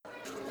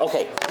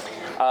Okay,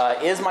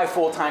 is my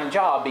full-time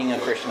job being a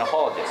Christian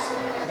apologist?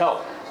 No.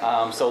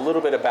 So a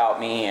little bit about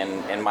me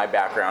and my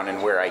background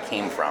and where I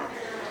came from.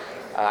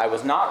 I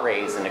was not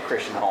raised in a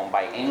Christian home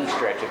by any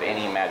stretch of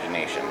any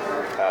imagination.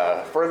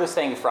 Furthest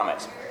thing from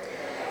it.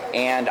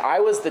 And I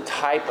was the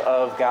type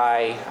of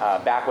guy,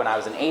 back when I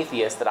was an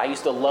atheist, that I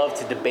used to love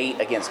to debate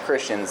against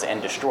Christians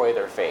and destroy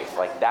their faith.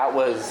 Like, that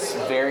was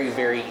very,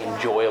 very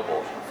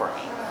enjoyable for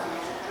me.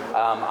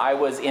 I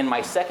was in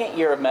my second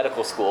year of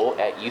medical school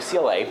at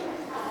UCLA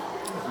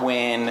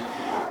when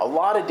a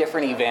lot of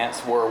different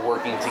events were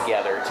working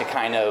together to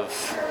kind of,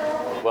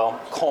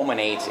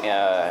 culminate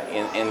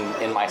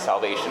in my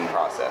salvation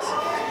process.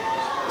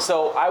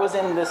 So I was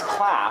in this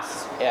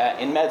class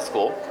in med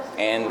school,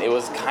 and it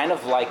was kind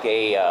of like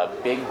a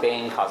Big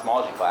Bang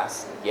cosmology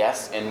class.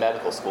 Yes, in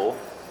medical school,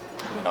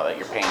 you know that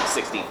you're paying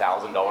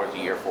 $60,000 a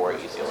year for at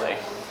UCLA.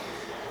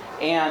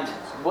 And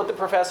what the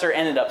professor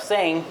ended up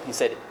saying, he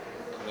said,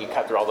 you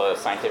cut through all the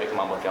scientific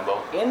mumbo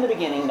jumbo. In the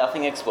beginning,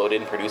 nothing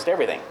exploded and produced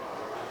everything.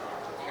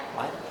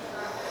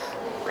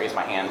 What? Raise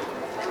my hand.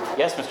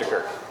 Yes, Mr.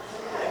 Kirk.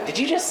 Did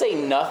you just say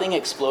nothing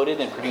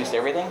exploded and produced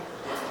everything?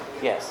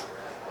 Yes.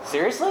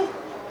 Seriously?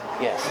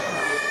 Yes.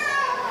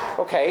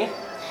 Okay.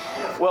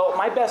 Well,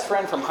 my best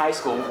friend from high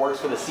school works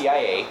for the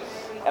CIA,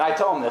 and I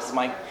tell him this, I'm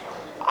like,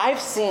 I've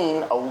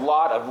seen a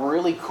lot of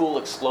really cool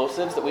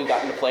explosives that we've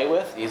gotten to play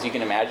with, as you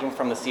can imagine,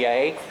 from the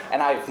CIA,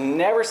 and I've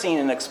never seen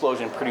an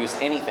explosion produce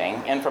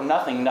anything, and from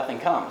nothing, nothing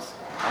comes.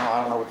 Oh,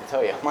 I don't know what to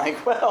tell you. I'm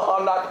like, well,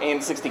 I'm not paying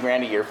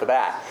 $60,000 a year for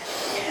that.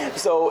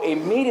 So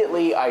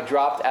immediately I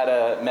dropped out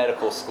of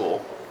medical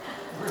school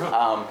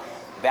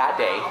that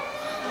day,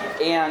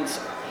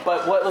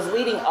 but what was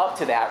leading up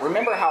to that,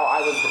 remember how I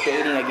was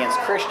debating against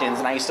Christians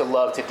and I used to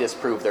love to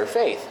disprove their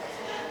faith.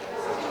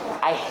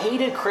 I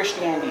hated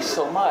Christianity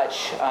so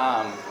much,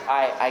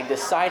 I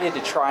decided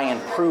to try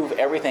and prove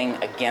everything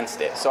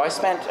against it. So I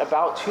spent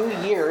about 2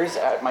 years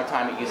at my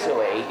time at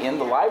UCLA in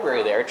the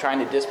library there trying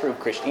to disprove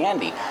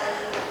Christianity.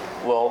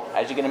 Well,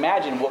 as you can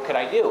imagine, what could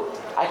I do?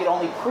 I could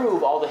only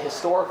prove all the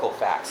historical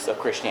facts of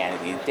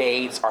Christianity,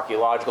 dates,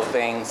 archaeological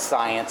things,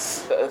 science,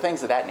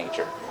 things of that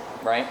nature,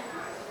 right?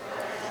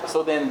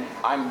 So then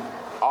I'm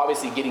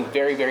obviously getting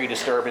very, very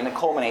disturbed, and it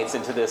culminates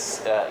into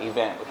this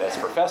event with this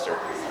professor.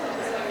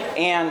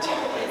 And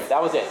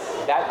that was it.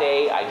 That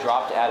day, I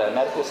dropped out of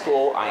medical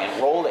school. I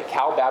enrolled at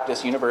Cal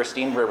Baptist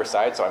University in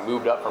Riverside, so I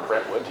moved up from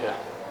Brentwood to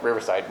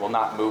Riverside. Well,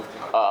 not moved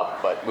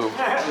up, but moved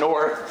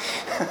north.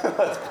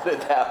 Let's put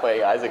it that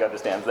way. Isaac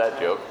understands that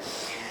joke.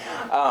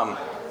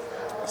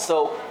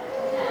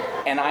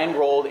 And I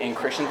enrolled in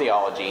Christian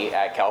theology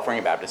at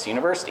California Baptist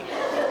University.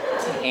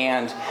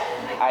 And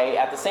I,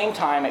 at the same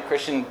time at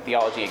Christian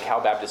theology at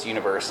Cal Baptist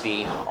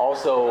University,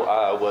 also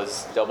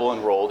was double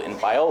enrolled in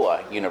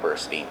Biola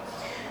University,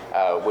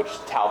 which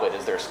Talbot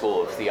is their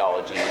school of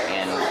theology,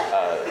 in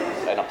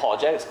an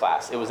apologetics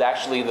class. It was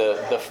actually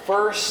the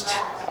first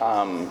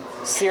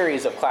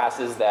series of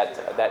classes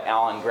that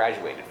Alan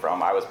graduated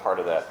from. I was part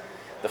of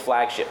the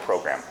flagship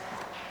program.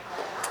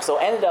 So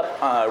I ended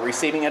up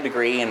receiving a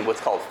degree in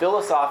what's called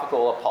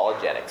philosophical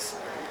apologetics.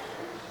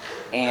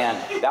 And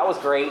that was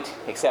great,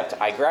 except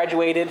I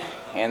graduated,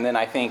 and then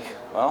I think,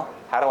 well,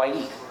 how do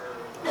I eat?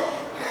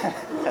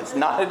 That's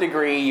not a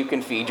degree you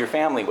can feed your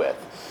family with.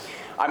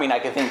 I mean, I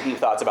could think deep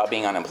thoughts about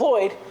being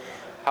unemployed.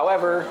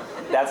 However,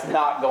 that's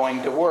not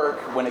going to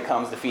work when it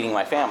comes to feeding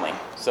my family.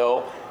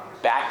 So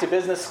back to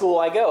business school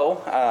I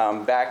go,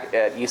 back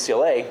at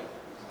UCLA,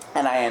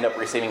 and I end up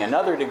receiving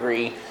another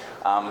degree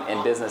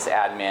in business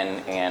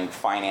admin and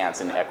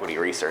finance and equity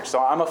research.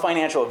 So I'm a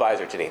financial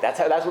advisor today.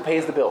 That's what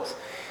pays the bills.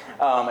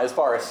 As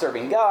far as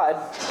serving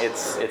God,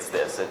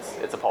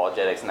 it's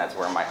apologetics, and that's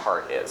where my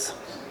heart is.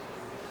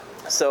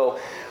 So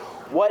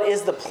what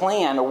is the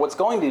plan, or what's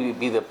going to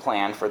be the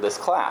plan for this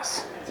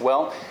class?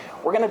 Well,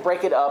 we're going to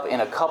break it up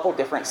in a couple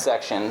different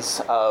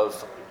sections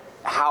of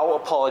how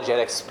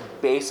apologetics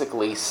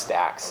basically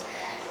stacks.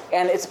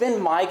 And it's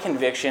been my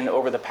conviction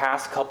over the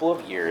past couple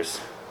of years,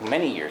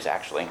 many years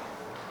actually,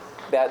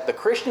 that the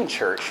Christian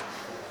church,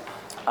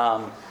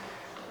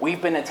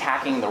 we've been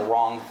attacking the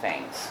wrong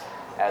things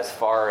as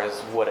far as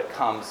what it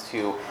comes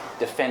to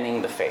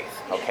defending the faith,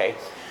 okay?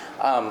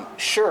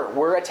 Sure,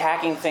 we're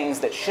attacking things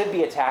that should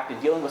be attacked and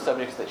dealing with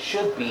subjects that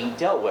should be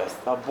dealt with,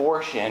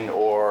 abortion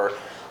or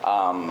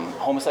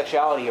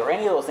homosexuality or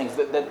any of those things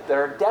that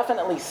are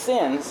definitely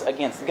sins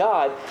against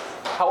God.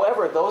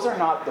 However, those are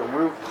not the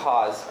root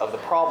cause of the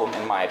problem,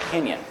 in my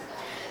opinion.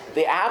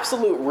 The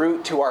absolute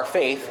root to our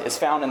faith is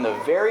found in the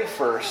very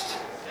first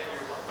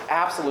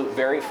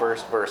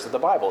verse of the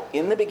Bible.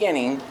 In the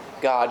beginning,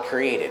 God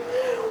created.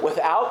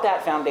 Without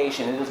that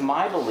foundation, it is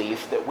my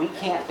belief that we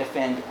can't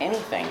defend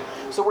anything.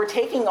 So we're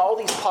taking all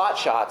these pot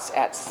shots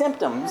at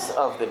symptoms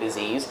of the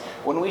disease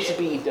when we should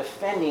be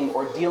defending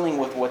or dealing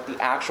with what the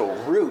actual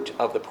root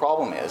of the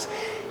problem is.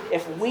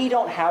 If we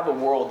don't have a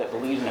world that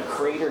believes in a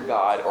creator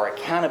God or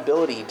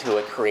accountability to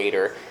a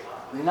creator,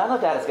 none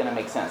of that is going to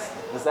make sense.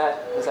 Does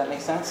that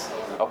make sense?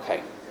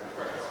 Okay.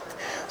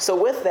 So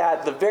with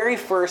that, the very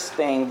first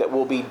thing that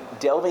we'll be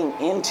delving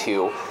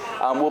into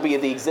will be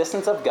the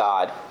existence of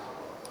God.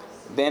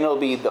 Then it'll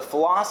be the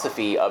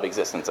philosophy of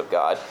existence of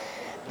God.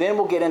 Then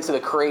we'll get into the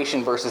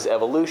creation versus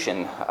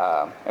evolution,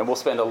 and we'll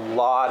spend a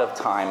lot of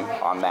time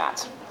on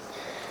that.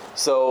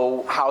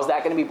 So how's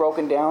that going to be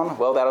broken down?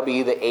 Well, that'll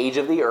be the age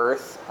of the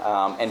earth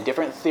and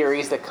different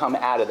theories that come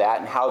out of that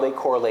and how they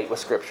correlate with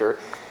Scripture.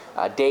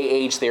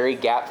 Day-age theory,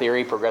 gap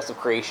theory, progressive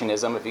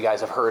creationism, if you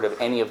guys have heard of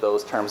any of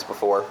those terms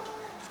before.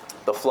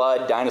 The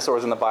flood,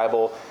 dinosaurs in the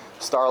Bible,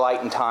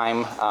 starlight and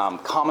time,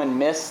 common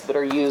myths that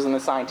are used in the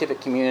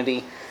scientific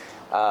community,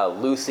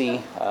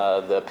 Lucy,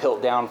 the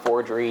Piltdown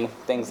forgery,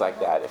 things like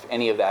that, if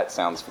any of that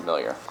sounds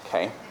familiar,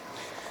 okay?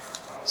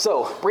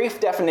 So, brief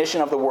definition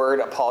of the word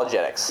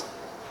apologetics.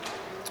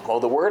 Well,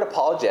 the word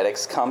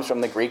apologetics comes from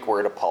the Greek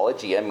word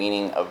apologia,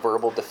 meaning a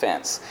verbal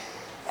defense.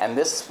 And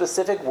this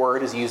specific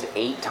word is used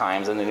 8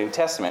 times in the New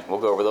Testament. We'll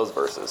go over those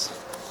verses.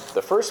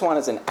 The first one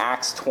is in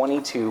Acts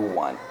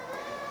 22:1.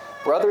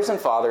 Brothers and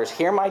fathers,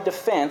 hear my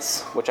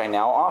defense, which I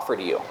now offer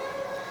to you.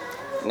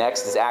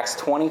 Next is Acts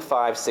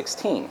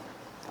 25:16.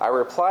 I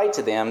replied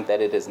to them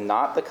that it is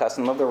not the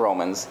custom of the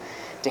Romans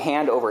to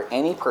hand over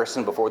any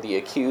person before the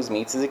accused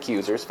meets his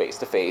accusers face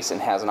to face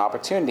and has an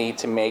opportunity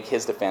to make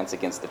his defense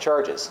against the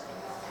charges.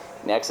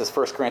 Next is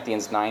 1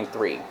 Corinthians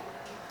 9:3.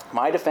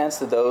 My defense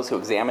to those who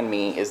examine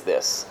me is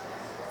this.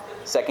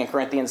 2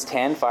 Corinthians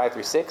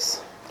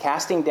 10:5-6.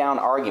 Casting down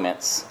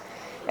arguments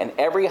and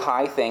every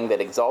high thing that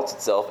exalts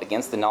itself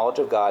against the knowledge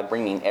of God,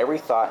 bringing every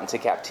thought into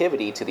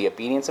captivity to the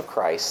obedience of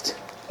Christ,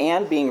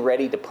 and being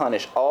ready to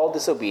punish all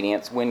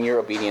disobedience when your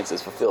obedience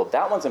is fulfilled.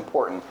 That one's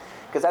important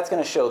because that's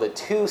going to show the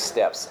 2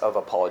 steps of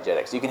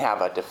apologetics. You can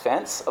have a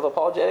defense of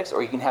apologetics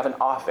or you can have an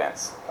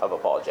offense of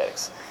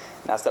apologetics.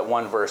 And that's that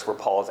one verse where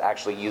Paul is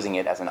actually using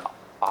it as an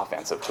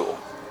offensive tool.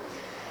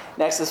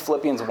 Next is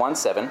Philippians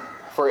 1:7.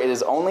 For it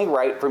is only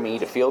right for me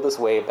to feel this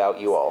way about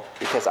you all,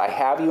 because I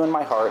have you in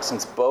my heart,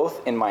 since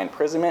both in my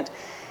imprisonment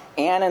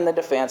and in the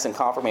defense and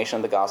confirmation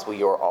of the gospel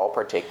you are all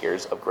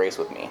partakers of grace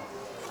with me.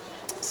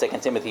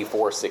 2 Timothy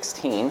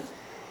 4:16.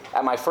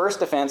 At my first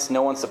defense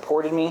no one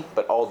supported me,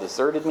 but all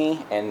deserted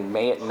me, and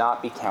may it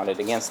not be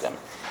counted against them.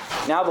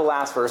 Now the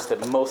last verse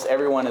that most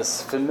everyone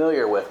is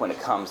familiar with when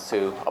it comes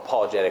to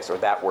apologetics, or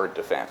that word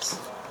defense.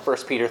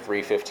 1 Peter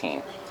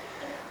 3:15.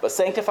 But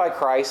sanctify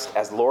Christ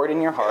as Lord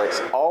in your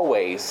hearts,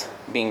 always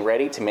being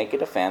ready to make a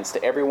defense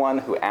to everyone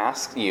who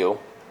asks you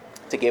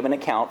to give an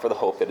account for the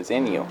hope that is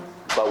in you,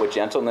 but with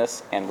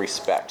gentleness and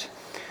respect.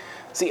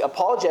 See,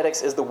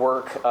 apologetics is the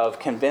work of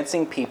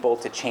convincing people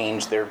to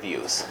change their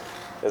views.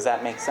 Does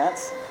that make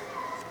sense?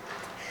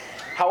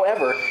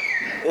 However,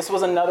 this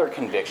was another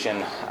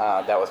conviction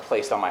that was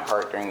placed on my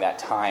heart during that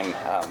time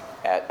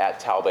at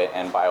Talbot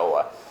and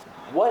Biola.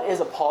 What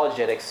is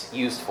apologetics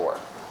used for?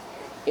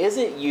 Is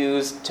it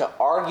used to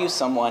argue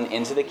someone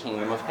into the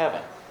kingdom of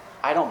heaven?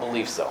 I don't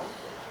believe so.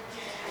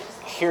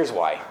 Here's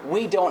why.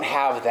 We don't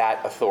have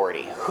that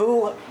authority.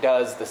 Who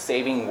does the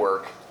saving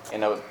work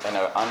in an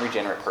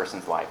unregenerate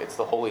person's life? It's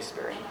the Holy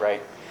Spirit,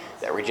 right?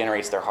 That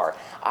regenerates their heart.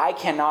 I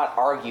cannot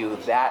argue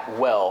that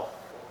well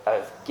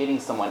of getting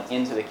someone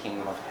into the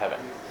kingdom of heaven.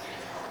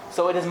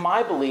 So it is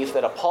my belief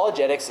that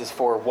apologetics is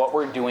for what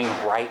we're doing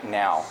right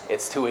now.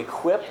 It's to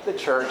equip the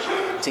church,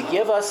 to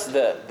give us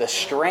the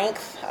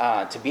strength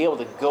to be able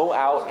to go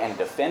out and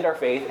defend our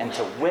faith and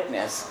to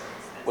witness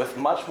with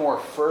much more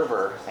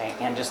fervor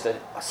and just a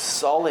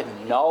solid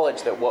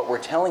knowledge that what we're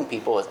telling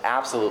people is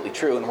absolutely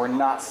true and we're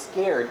not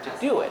scared to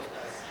do it.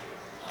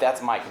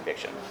 That's my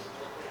conviction.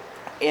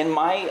 In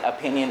my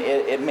opinion,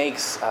 it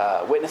makes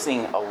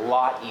witnessing a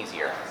lot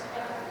easier.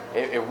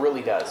 It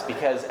really does,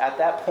 because at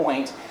that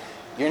point,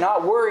 you're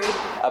not worried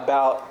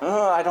about,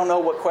 I don't know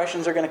what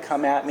questions are going to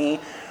come at me,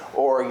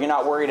 or you're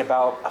not worried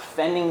about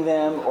offending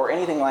them or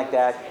anything like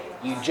that.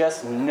 You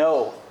just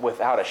know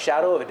without a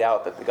shadow of a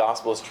doubt that the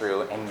gospel is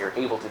true, and you're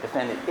able to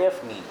defend it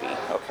if need be,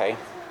 okay?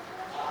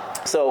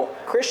 So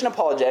Christian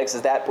apologetics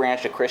is that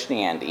branch of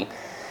Christianity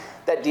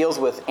that deals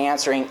with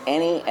answering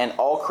any and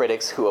all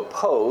critics who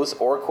oppose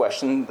or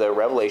question the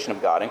revelation of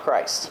God in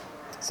Christ.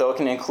 So it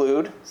can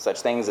include such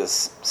things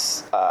as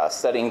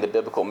studying the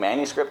biblical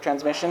manuscript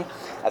transmission.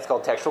 That's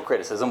called textual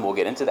criticism. We'll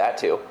get into that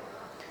too.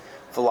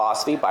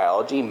 Philosophy,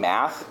 biology,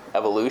 math,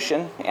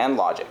 evolution, and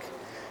logic.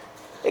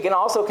 It can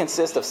also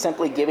consist of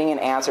simply giving an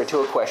answer to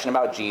a question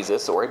about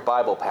Jesus or a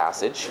Bible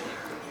passage.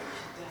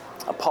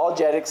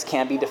 Apologetics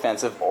can be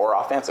defensive or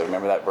offensive.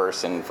 Remember that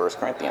verse in 1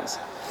 Corinthians.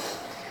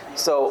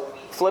 So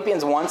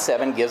Philippians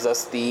 1:7 gives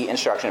us the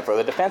instruction for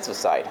the defensive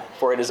side.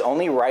 For it is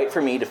only right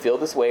for me to feel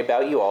this way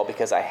about you all,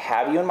 because I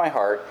have you in my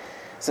heart,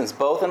 since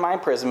both in my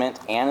imprisonment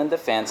and in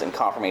defense and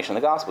confirmation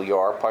of the gospel, you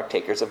are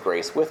partakers of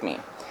grace with me.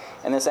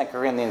 And then 2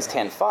 Corinthians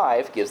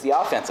 10:5 gives the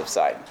offensive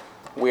side.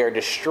 We are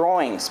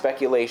destroying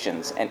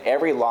speculations and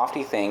every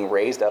lofty thing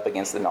raised up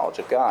against the knowledge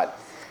of God.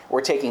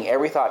 We're taking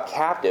every thought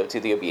captive to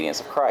the obedience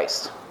of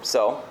Christ.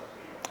 So,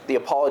 the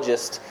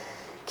apologist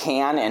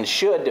can and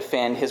should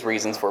defend his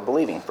reasons for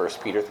believing,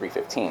 1 Peter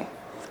 3:15.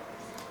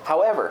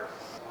 However,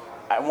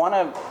 I want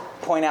to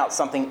point out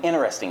something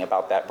interesting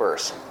about that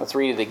verse. Let's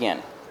read it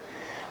again.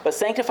 But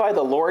sanctify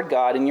the Lord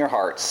God in your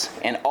hearts,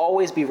 and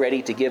always be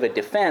ready to give a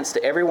defense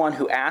to everyone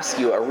who asks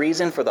you a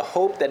reason for the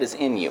hope that is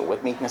in you,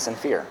 with meekness and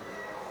fear.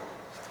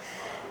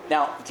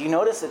 Now, do you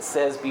notice it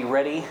says be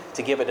ready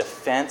to give a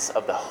defense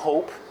of the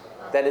hope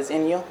that is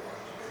in you?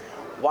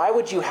 Why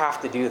would you have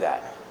to do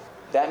that?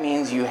 That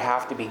means you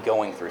have to be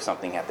going through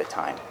something at the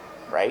time,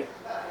 right?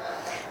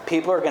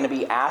 People are going to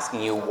be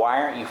asking you,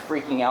 why aren't you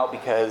freaking out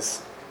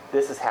because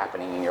this is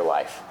happening in your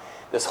life?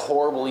 This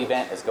horrible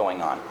event is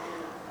going on.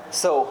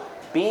 So,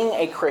 being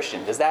a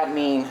Christian, does that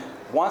mean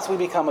once we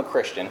become a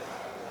Christian,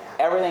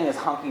 everything is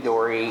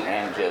hunky-dory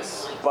and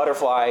just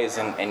butterflies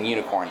and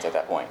unicorns at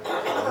that point?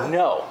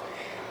 No.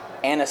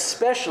 And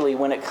especially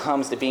when it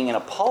comes to being an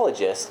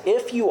apologist,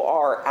 if you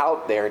are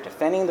out there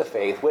defending the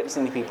faith,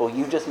 witnessing to people,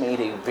 you've just made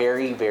a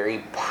very, very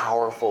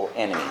powerful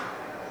enemy,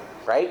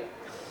 right?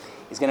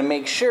 He's going to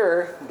make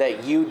sure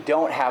that you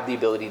don't have the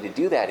ability to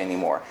do that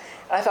anymore.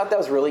 And I thought that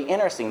was really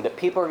interesting, that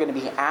people are going to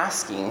be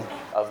asking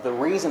of the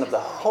reason of the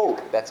hope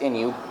that's in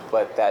you,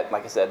 but that,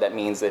 like I said, that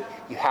means that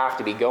you have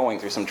to be going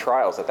through some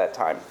trials at that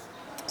time.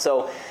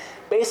 So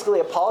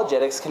basically,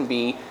 apologetics can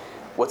be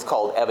what's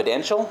called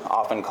evidential,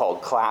 often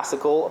called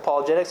classical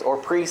apologetics, or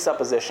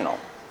presuppositional.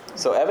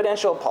 So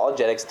evidential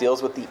apologetics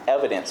deals with the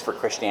evidence for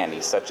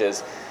Christianity, such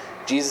as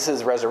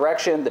Jesus'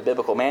 resurrection, the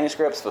biblical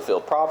manuscripts,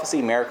 fulfilled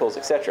prophecy, miracles,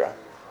 etc.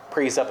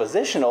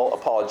 Presuppositional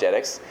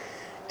apologetics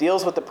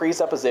deals with the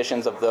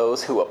presuppositions of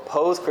those who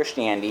oppose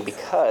Christianity,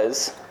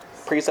 because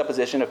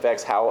presupposition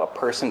affects how a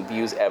person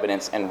views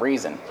evidence and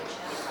reason.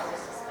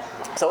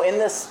 So in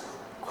this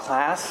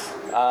class,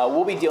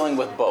 we'll be dealing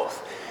with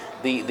both.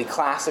 The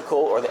classical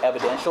or the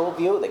evidential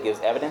view that gives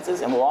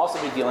evidences, and we'll also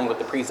be dealing with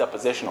the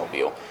presuppositional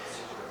view.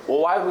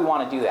 Well, why do we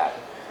want to do that?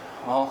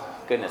 Well,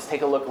 goodness,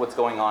 take a look at what's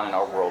going on in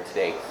our world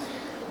today.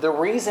 The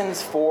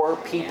reasons for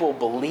people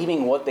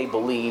believing what they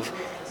believe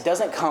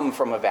doesn't come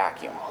from a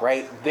vacuum,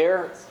 right?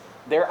 Their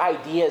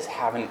ideas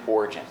have an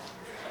origin.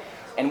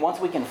 And once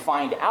we can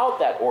find out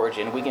that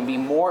origin, we can be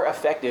more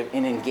effective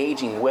in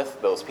engaging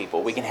with those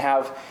people. We can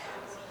have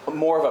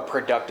more of a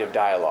productive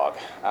dialogue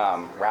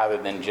rather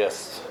than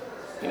just,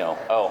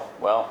 oh,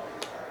 well,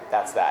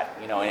 that's that.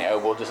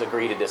 And we'll just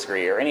agree to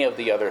disagree, or any of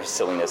the other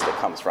silliness that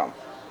comes from.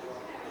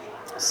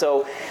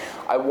 So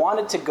I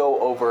wanted to go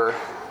over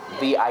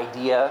the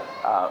idea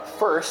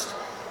first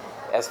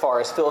as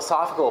far as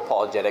philosophical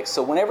apologetics.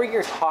 So whenever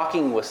you're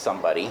talking with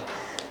somebody,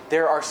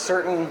 there are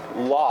certain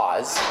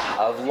laws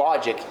of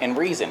logic and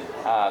reason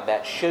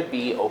that should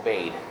be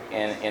obeyed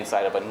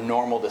inside of a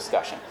normal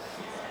discussion.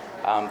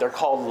 They're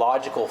called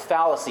logical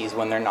fallacies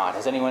when they're not.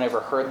 Has anyone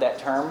ever heard that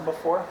term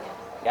before?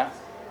 Yeah?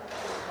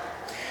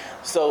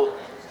 So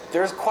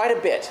there's quite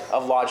a bit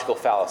of logical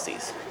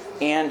fallacies.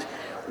 And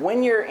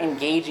when you're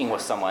engaging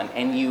with someone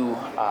and you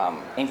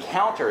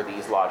encounter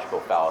these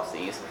logical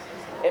fallacies,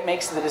 it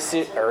makes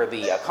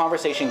the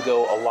conversation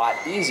go a lot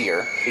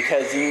easier,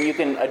 because you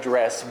can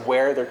address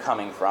where they're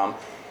coming from,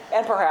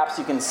 and perhaps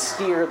you can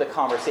steer the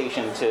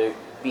conversation to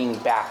being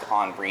back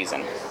on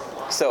reason.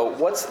 So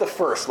what's the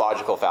first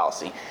logical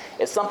fallacy?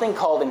 It's something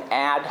called an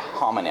ad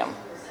hominem.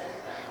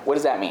 What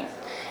does that mean?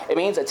 It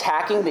means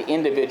attacking the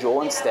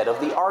individual instead of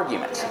the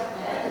argument.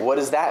 What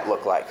does that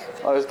look like?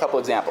 Well, there's a couple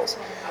examples.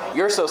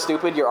 You're so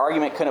stupid, your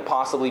argument couldn't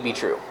possibly be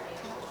true.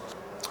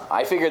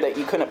 I figured that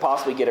you couldn't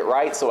possibly get it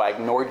right, so I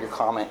ignored your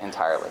comment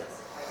entirely.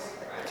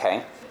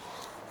 Okay?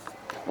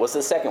 What's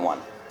the second one?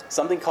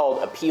 Something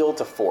called appeal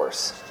to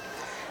force.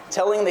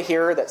 Telling the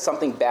hearer that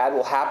something bad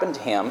will happen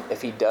to him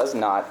if he does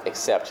not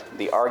accept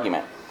the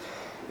argument.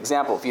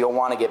 Example, if you don't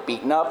want to get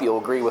beaten up, you'll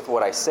agree with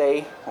what I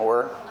say.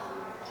 Or,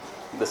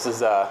 this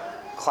is a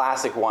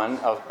classic one,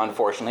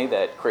 unfortunately,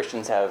 that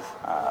Christians have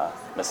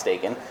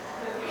mistaken.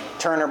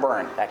 Turn or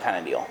burn, that kind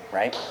of deal,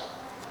 right?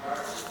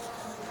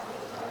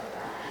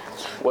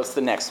 What's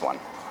the next one?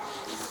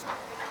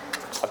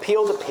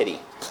 Appeal to pity.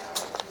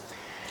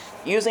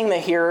 Using the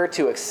hearer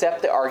to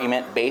accept the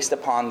argument based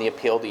upon the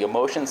appeal to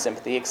emotion,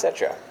 sympathy,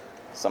 etc.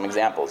 Some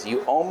examples.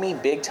 You owe me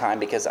big time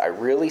because I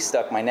really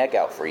stuck my neck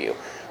out for you.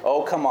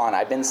 Oh, come on,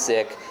 I've been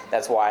sick.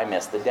 That's why I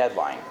missed the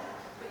deadline.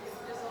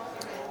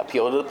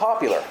 Appeal to the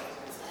popular.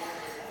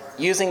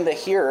 Using the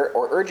hearer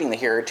or urging the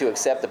hearer to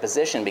accept the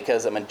position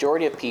because a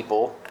majority of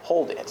people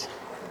hold it.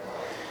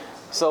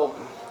 So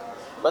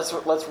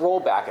let's roll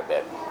back a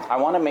bit. I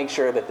want to make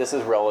sure that this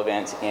is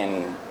relevant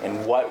in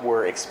what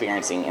we're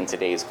experiencing in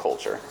today's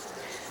culture,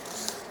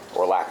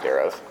 or lack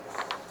thereof.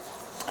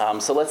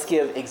 So let's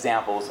give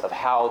examples of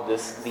how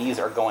these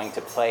are going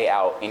to play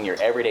out in your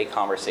everyday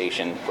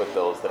conversation with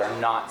those that are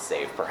not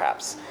saved,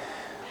 perhaps.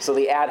 So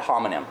the ad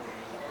hominem.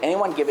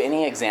 Anyone give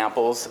any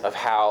examples of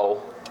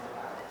how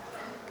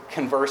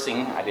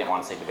conversing, I didn't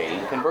want to say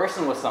debating,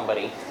 conversing with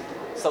somebody,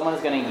 someone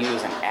is going to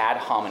use an ad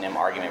hominem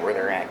argument where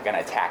they're going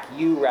to attack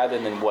you rather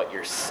than what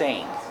you're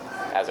saying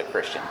as a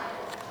Christian?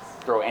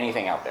 Throw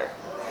anything out there.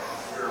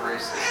 You're a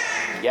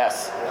racist.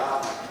 Yes.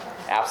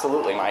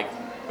 Absolutely, Mike.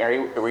 Mary,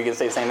 are we going to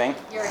say the same thing?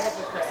 You're a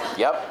hypocrite.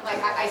 Yep.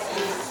 Like, I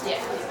see, yeah,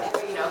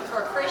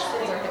 for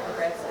Christians are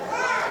hypocrites.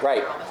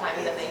 Right. All the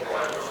time that they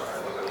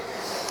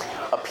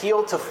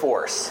Appeal to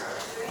force.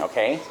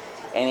 Okay?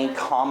 Any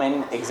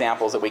common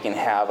examples that we can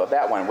have of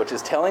that one, which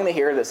is telling the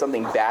hearer that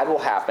something bad will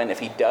happen if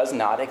he does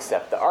not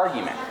accept the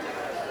argument.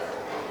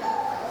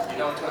 You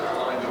don't toe the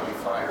line, you'll be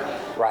fired.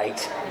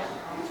 Right.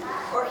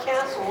 Or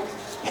canceled.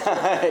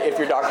 If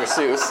you're Dr.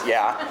 Seuss,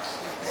 yeah.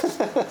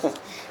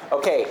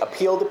 Okay,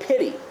 appeal to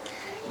pity.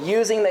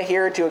 Using the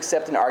hearer to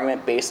accept an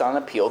argument based on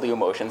an appeal to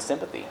emotion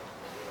sympathy.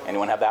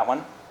 Anyone have that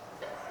one?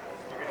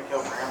 You're going to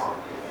kill grandma.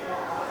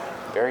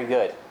 Very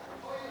good.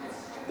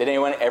 Did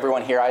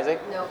everyone hear Isaac?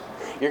 No.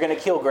 You're going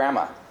to kill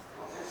grandma.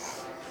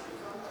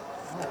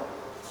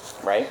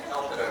 Right?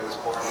 Help that I was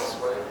born this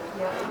way.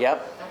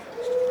 Yep.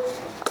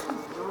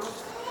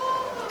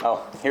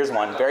 Oh, here's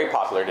one, very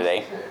popular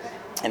today,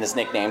 and it's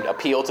nicknamed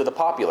Appeal to the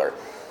Popular.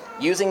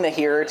 Using the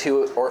hearer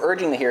to, or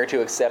urging the hearer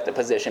to accept a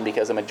position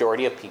because a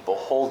majority of people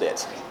hold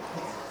it.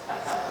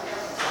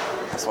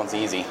 This one's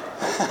easy.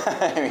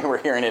 I mean,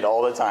 we're hearing it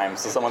all the time,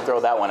 so someone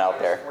throw that one out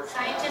there.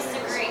 Scientists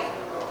agree.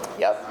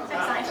 Yep.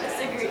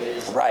 Scientists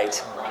agree.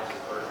 Right.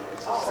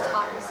 It's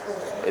taught in school.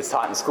 It's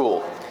taught in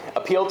school.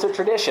 Appeal to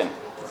tradition.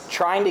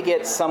 Trying to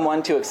get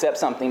someone to accept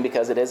something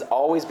because it has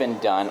always been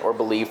done or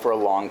believed for a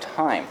long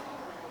time.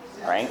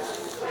 Right?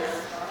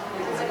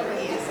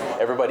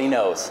 Everybody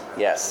knows.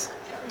 Yes.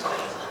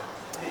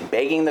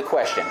 Begging the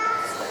question.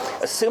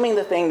 Assuming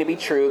the thing to be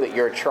true that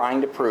you're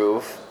trying to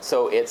prove,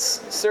 so it's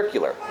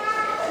circular.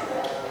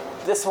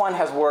 This one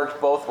has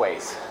worked both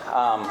ways.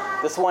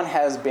 This one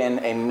has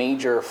been a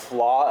major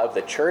flaw of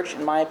the church,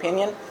 in my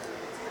opinion.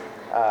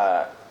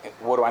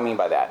 What do I mean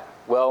by that?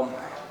 Well,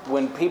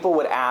 when people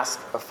would ask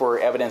for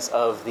evidence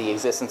of the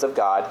existence of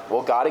God,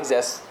 well, God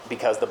exists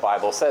because the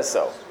Bible says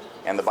so.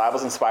 And the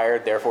Bible's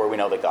inspired, therefore we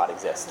know that God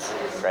exists,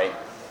 right?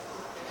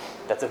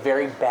 That's a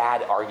very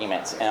bad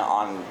argument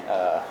on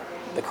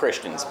the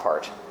Christian's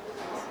part.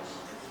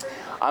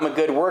 I'm a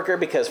good worker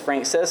because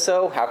Frank says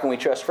so. How can we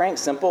trust Frank?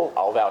 Simple,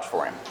 I'll vouch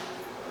for him.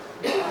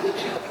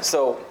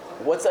 So,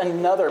 what's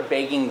another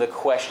begging the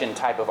question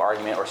type of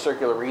argument or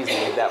circular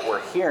reasoning that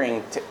we're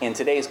hearing in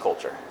today's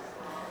culture?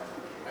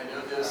 I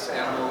know this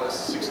animal is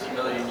 60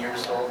 million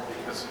years old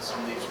because of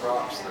some of these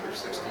rocks that are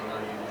 60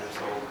 million years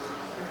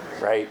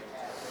old. Right.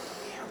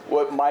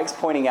 What Mike's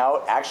pointing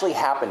out actually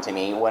happened to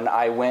me when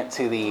I went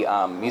to the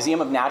Museum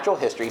of Natural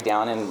History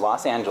down in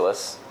Los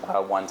Angeles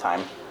one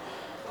time.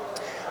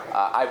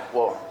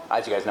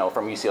 As you guys know,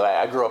 from UCLA,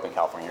 I grew up in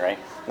California, right?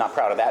 Not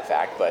proud of that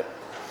fact, but...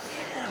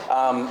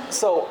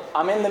 So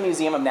I'm in the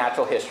Museum of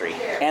Natural History,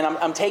 and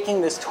I'm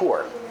taking this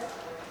tour.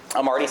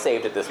 I'm already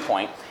saved at this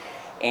point.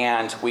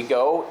 And we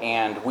go,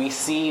 and we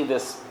see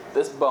this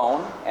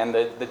bone, and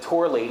the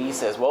tour lady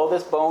says, well,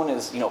 this bone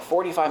is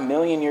 45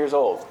 million years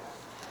old.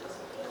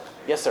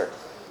 Yes, sir.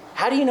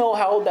 How do you know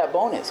how old that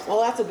bone is? Well,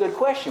 that's a good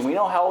question. We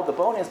know how old the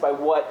bone is by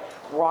what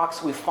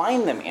rocks we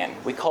find them in.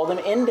 We call them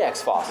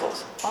index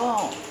fossils.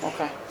 Oh,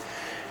 okay.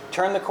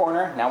 Turn the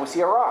corner. Now we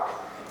see a rock.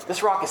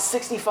 This rock is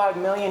 65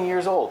 million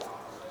years old.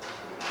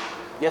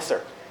 Yes,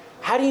 sir.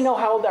 How do you know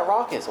how old that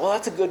rock is? Well,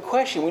 that's a good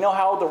question. We know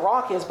how old the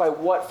rock is by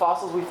what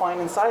fossils we find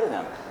inside of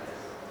them.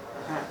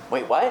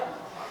 Wait, what?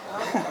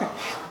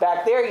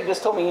 Back there, you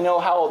just told me you know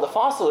how old the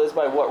fossil is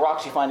by what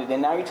rocks you find it in.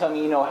 Now you're telling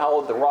me you know how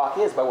old the rock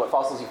is by what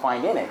fossils you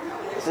find in it.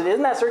 So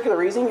isn't that circular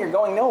reasoning? You're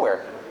going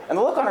nowhere. And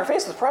the look on her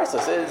face was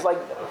priceless. It's like,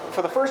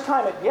 for the first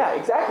time, yeah,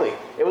 exactly.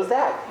 It was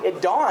that.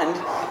 It dawned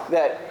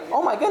that,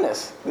 oh my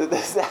goodness,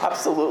 this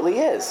absolutely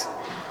is.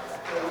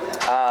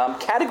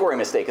 Category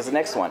mistake is the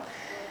next one.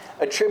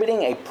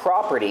 Attributing a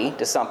property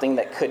to something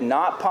that could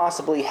not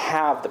possibly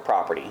have the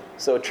property.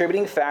 So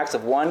attributing facts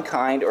of one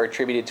kind or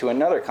attributed to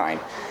another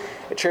kind.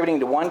 Attributing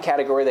to one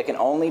category that can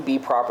only be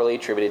properly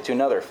attributed to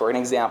another. For an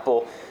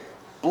example,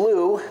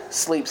 Blue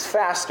sleeps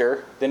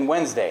faster than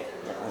Wednesday.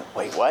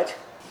 Wait, what?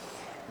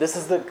 This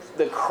is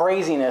the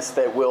craziness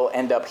that we'll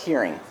end up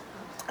hearing.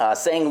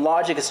 Saying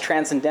logic is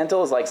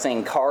transcendental is like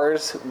saying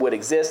cars would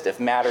exist if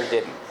matter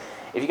didn't.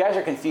 If you guys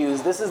are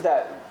confused, this is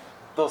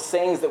those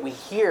sayings that we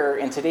hear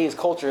in today's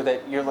culture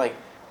that you're like,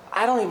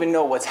 I don't even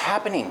know what's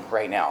happening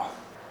right now.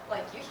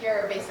 Like you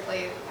hear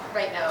basically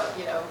right now,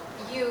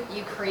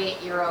 you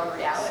create your own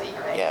reality,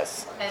 right?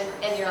 Yes.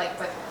 And you're like,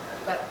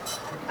 but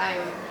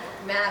I'm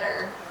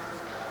matter.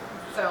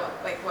 So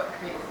like what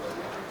creates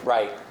it?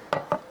 Right.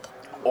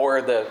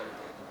 Or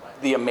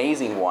the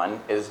amazing one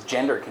is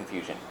gender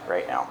confusion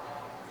right now.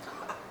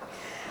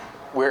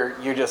 Where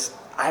you're just,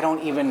 I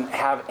don't even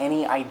have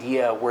any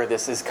idea where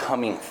this is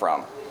coming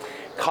from.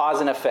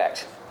 Cause and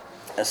effect.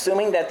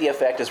 Assuming that the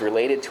effect is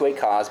related to a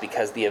cause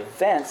because the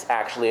events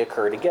actually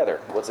occur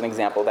together. What's an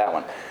example of that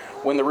one?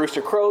 When the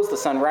rooster crows, the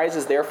sun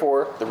rises,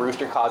 therefore the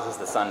rooster causes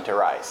the sun to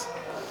rise.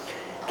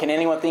 Can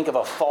anyone think of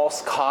a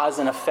false cause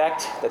and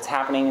effect that's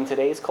happening in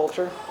today's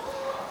culture?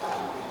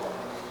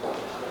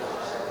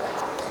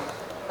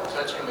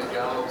 Touching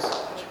McDonald's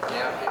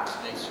napkins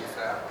makes you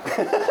fat.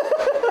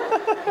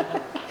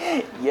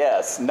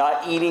 Yes,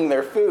 not eating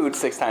their food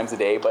 6 times a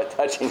day, but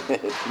touching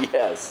it,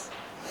 yes.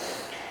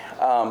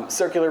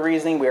 Circular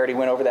reasoning, we already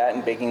went over that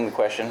in begging the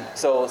question.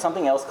 So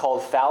something else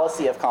called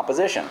fallacy of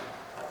composition.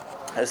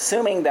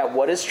 assuming that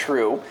what is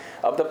true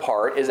of the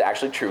part is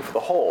actually true for the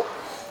whole.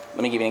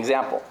 Let me give you an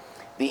example.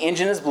 The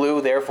engine is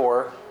blue,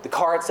 therefore the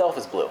car itself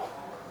is blue.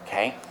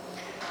 Okay?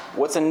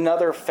 What's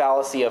another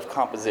fallacy of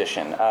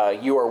composition?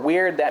 You are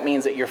weird, that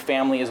means that your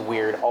family is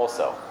weird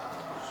also.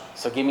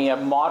 So give me a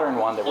modern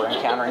one that we're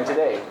encountering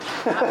today.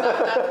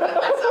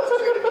 That sounds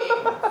true to me.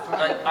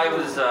 I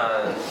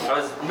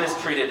was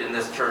mistreated in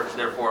this church,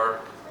 therefore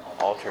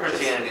All churches.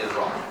 Christianity is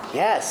wrong.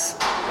 Yes,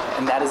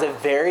 and that is a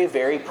very,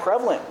 very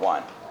prevalent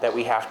one that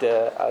we have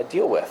to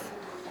deal with.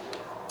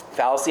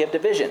 Fallacy of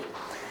division.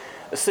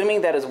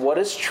 Assuming that is what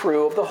is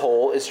true of the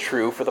whole is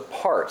true for the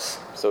parts.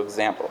 So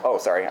example, I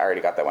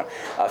already got that one.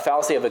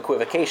 Fallacy of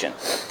equivocation.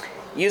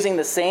 Using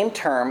the same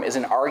term is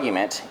an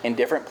argument in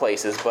different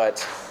places,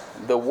 but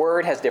the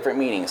word has different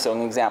meanings. So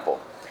an example,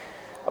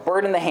 a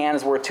bird in the hand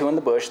is worth two in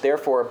the bush,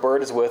 therefore a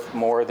bird is worth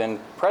more than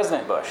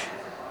President Bush.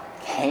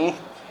 Okay?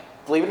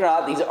 Believe it or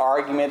not, these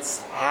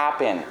arguments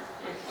happen.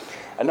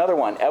 Another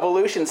one,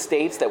 evolution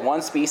states that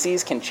one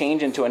species can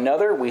change into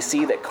another. We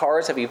see that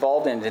cars have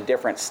evolved into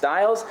different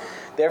styles.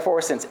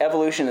 Therefore, since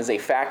evolution is a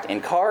fact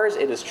in cars,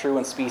 it is true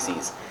in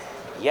species.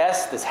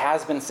 Yes, this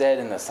has been said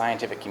in the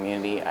scientific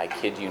community. I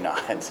kid you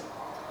not.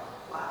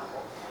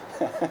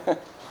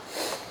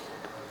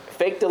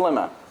 Fake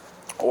dilemma,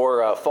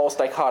 or false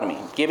dichotomy.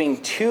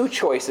 Giving two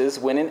choices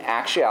when in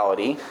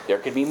actuality, there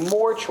could be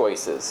more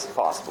choices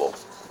possible.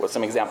 What's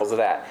some examples of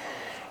that?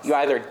 You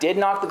either did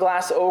knock the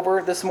glass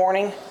over this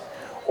morning,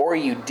 or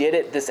you did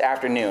it this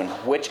afternoon.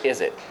 Which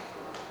is it?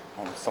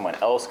 Someone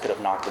else could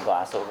have knocked the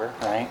glass over,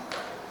 right?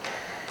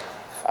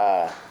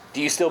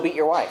 Do you still beat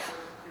your wife?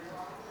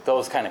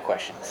 Those kind of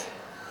questions.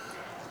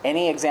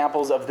 Any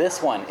examples of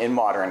this one in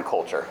modern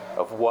culture,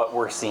 of what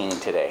we're seeing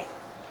today?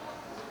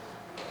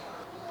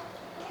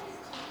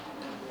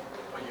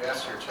 When you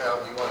ask your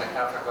child, do you want a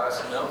half a glass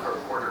of milk or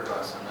a quarter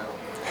glass of milk?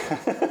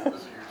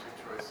 Those are your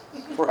two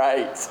choices.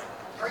 Right.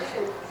 Or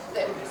even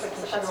the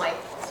implication, like,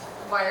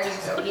 why are you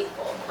so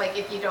hateful? Like,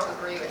 if you don't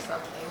agree with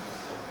something,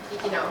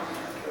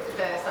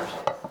 the assumption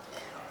is,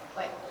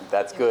 like...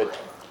 That's good.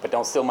 But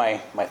don't steal my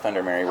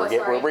thunder, Mary. We're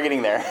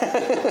getting there.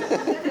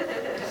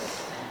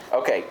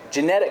 Okay,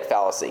 genetic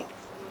fallacy.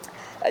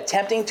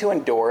 Attempting to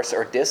endorse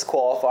or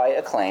disqualify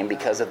a claim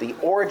because of the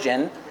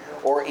origin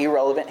or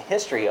irrelevant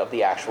history of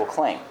the actual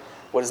claim.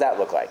 What does that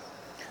look like?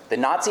 The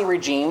Nazi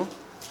regime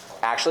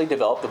actually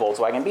developed the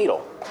Volkswagen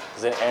Beetle.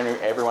 Does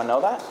everyone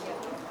know that?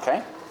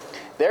 Okay.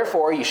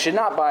 Therefore, you should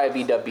not buy a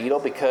VW Beetle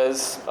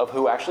because of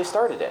who actually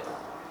started it.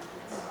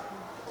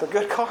 They're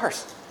good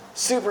cars.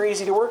 Super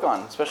easy to work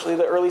on, especially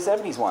the early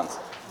 70s ones.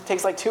 It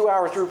takes like 2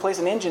 hours to replace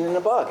an engine and a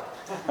bug.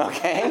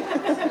 Okay?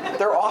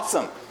 They're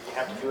awesome. You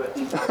have to do it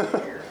 2 times a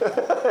year.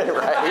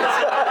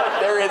 Right?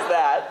 There is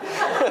that.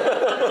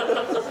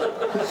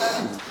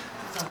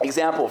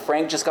 Example,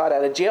 Frank just got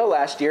out of jail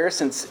last year.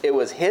 Since it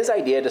was his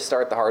idea to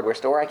start the hardware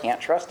store, I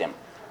can't trust him.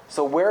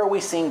 So where are we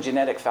seeing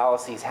genetic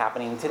fallacies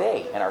happening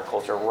today in our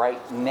culture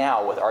right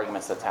now with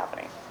arguments that's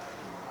happening?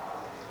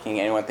 Can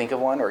anyone think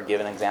of one or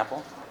give an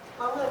example?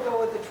 I'm going to go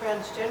with the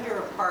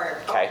transgender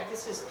part. Okay.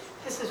 This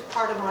is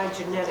part of my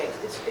genetics.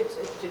 It's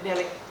a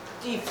genetic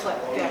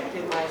defect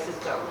in my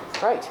system.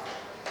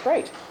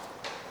 Right.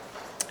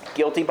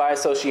 Guilty by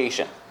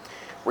association.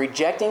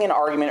 Rejecting an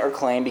argument or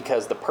claim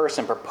because the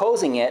person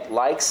proposing it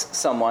likes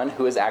someone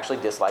who is actually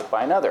disliked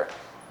by another.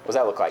 What does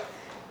that look like?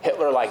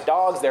 Hitler liked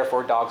dogs,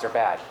 therefore dogs are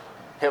bad.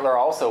 Hitler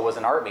also was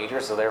an art major,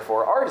 so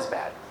therefore art is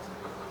bad.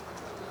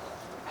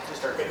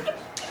 Just art majors.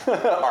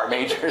 Art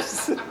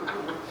majors.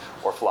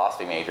 Or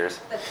philosophy majors.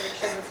 The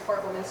church doesn't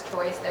support women's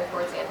choice,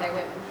 therefore it's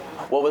anti-women.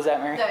 What was that,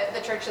 Mary?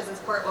 The church doesn't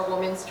support a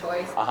woman's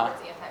choice, therefore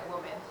it's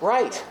anti-woman.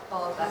 Right.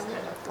 All of that kind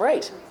of...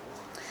 Right.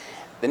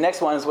 The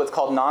next one is what's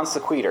called non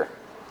sequitur.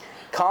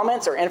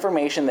 Comments or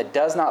information that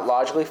does not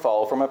logically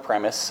follow from a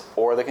premise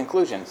or the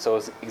conclusion. So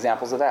as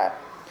examples of that.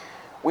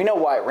 We know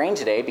why it rained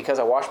today because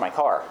I washed my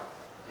car.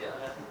 Yeah.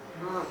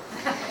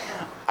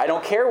 I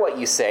don't care what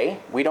you say.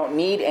 We don't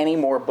need any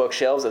more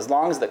bookshelves. As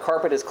long as the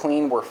carpet is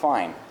clean, we're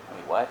fine.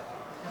 Wait, what?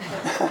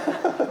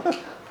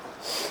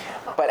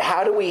 But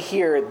how do we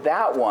hear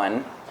that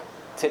one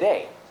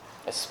today,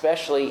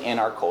 especially in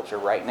our culture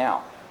right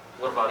now?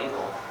 What about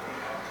evil?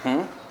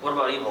 What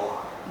about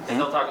evil? And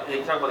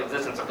they talk about the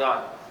existence of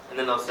God, and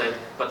then they'll say,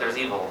 but there's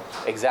evil.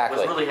 Exactly.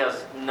 Which really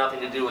has nothing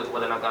to do with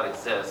whether or not God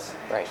exists.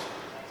 Right.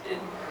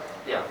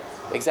 Yeah.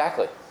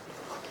 Exactly.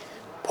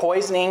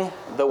 Poisoning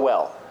the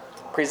well.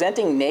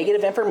 Presenting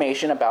negative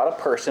information about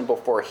a person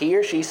before he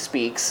or she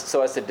speaks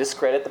so as to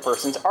discredit the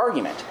person's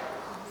argument.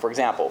 For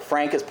example,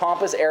 Frank is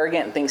pompous,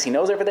 arrogant, and thinks he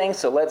knows everything,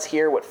 so let's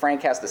hear what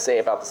Frank has to say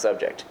about the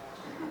subject.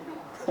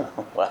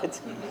 What?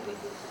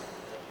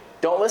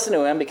 Don't listen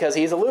to him because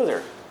he's a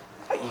loser.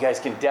 You guys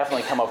can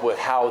definitely come up with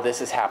how this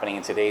is happening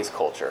in today's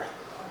culture.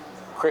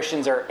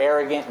 Christians are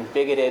arrogant and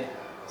bigoted,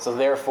 so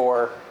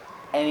therefore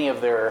any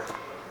of their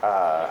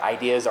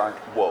ideas aren't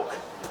woke,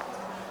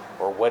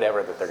 or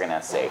whatever that they're going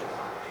to say.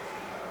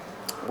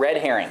 Red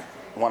herring,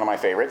 one of my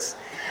favorites.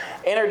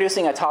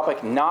 Introducing a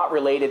topic not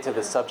related to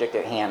the subject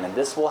at hand, and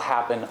this will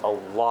happen a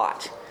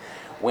lot.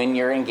 when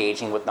you're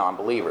engaging with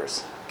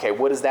non-believers. Okay,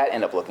 what does that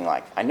end up looking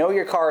like? I know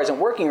your car isn't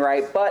working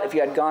right, but if you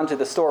had gone to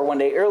the store one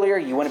day earlier,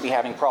 you wouldn't be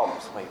having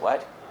problems. Wait,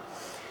 what?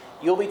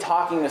 You'll be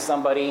talking to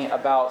somebody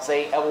about,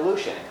 say,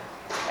 evolution,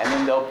 and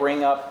then they'll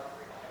bring up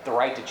the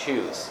right to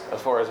choose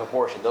as far as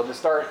abortion. They'll just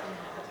start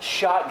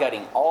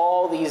shotgunning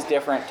all these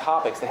different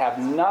topics that have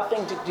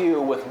nothing to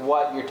do with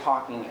what you're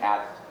talking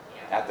at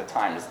the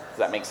time. Does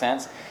that make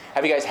sense?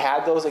 Have you guys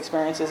had those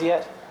experiences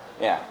yet?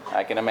 Yeah,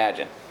 I can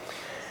imagine.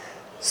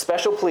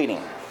 Special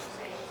pleading.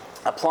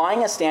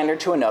 Applying a standard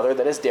to another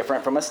that is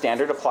different from a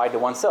standard applied to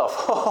oneself.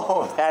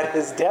 Oh, that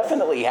is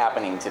definitely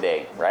happening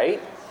today,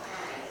 right?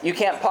 You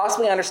can't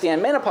possibly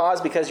understand menopause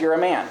because you're a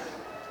man.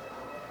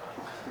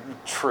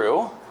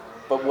 True,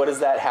 but what does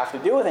that have to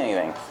do with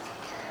anything?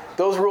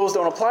 Those rules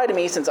don't apply to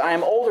me since I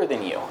am older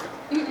than you.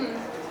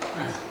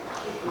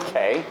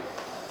 Okay,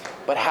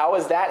 but how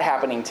is that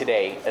happening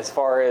today as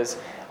far as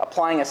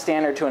applying a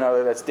standard to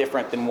another that's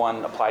different than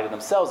one applied to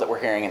themselves that we're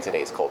hearing in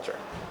today's culture?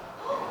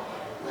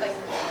 Like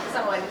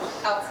someone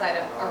outside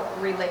of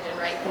a religion,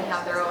 right, can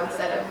have their own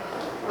set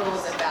of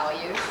rules and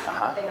values.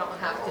 They don't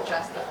have to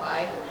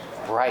justify.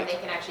 Right. And they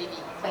can actually be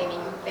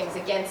claiming things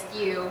against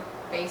you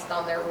based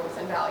on their rules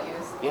and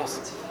values.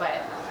 Yes.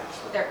 But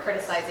they're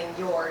criticizing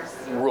yours.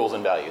 Rules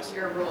and values.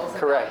 Your rules and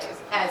Correct.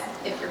 values, as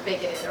if you're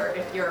bigoted or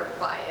if you're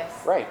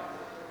biased. Right.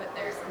 But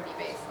theirs can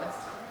be baseless.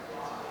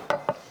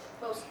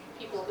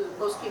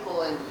 Most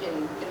people in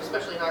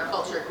especially in our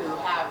culture who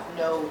have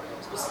no,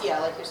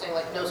 like you're saying,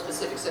 like no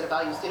specific set of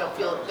values, they don't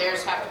feel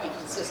theirs have to be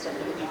consistent.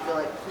 And you feel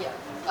like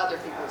other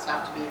people's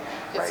have to be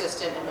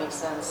consistent and make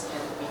sense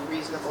and be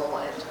reasonable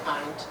and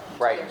kind to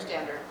their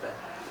standard. But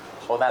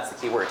Well, that's the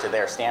key word, to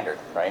their standard,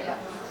 right? Yeah.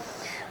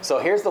 So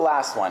here's the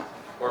last one.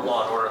 Or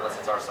law and order unless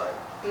it's our side.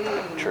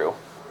 True.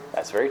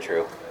 That's very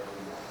true.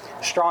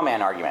 Straw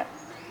man argument.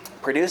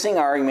 Producing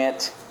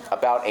argument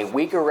about a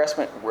weaker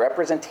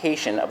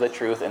representation of the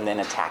truth and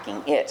then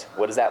attacking it.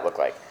 What does that look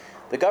like?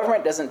 The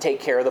government doesn't take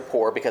care of the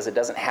poor because it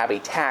doesn't have a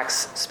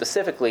tax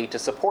specifically to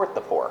support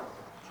the poor.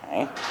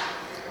 Okay.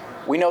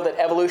 We know that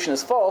evolution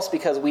is false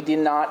because we did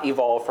not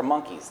evolve from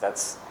monkeys.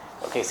 That's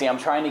okay. See, I'm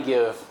trying to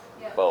give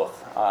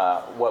both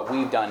what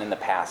we've done in the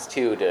past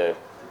too to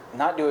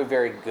not do a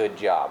very good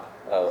job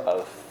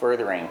of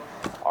furthering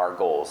our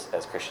goals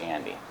as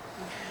Christianity.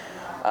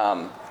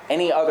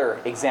 Any other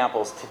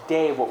examples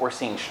today? What we're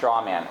seeing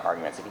straw man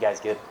arguments. If you guys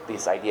get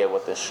this idea of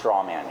what this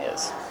straw man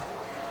is.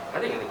 I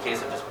think in the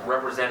case of just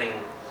representing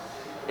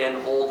an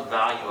old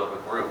value of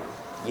a group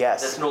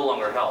Yes. that's no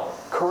longer held,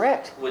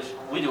 Correct. which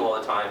we do all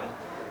the time,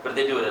 but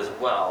they do it as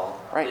well,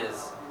 Right.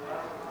 is,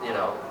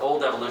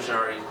 old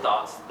evolutionary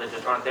thoughts that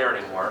just aren't there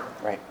anymore.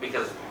 Right.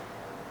 Because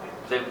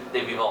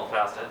they've evolved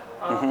past it.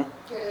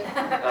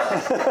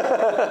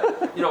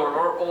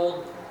 Or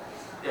old,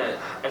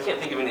 I can't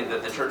think of any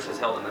that the church has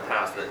held in the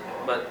past,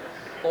 but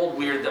old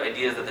weird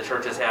ideas that the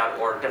church has had,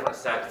 or different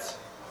sects,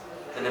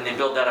 and then they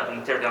build that up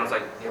and tear it down. It's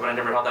like, but I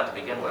never held that to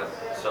begin with.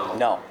 So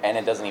No, and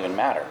it doesn't even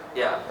matter.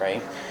 yeah,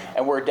 Right?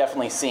 And we're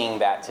definitely seeing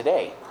that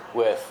today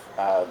with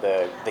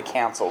the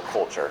cancel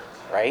culture,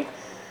 right?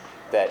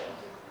 That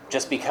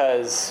just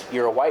because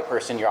you're a white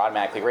person, you're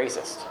automatically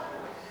racist.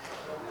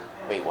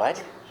 Wait,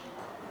 what?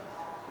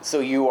 So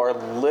you are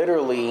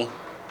literally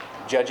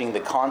judging the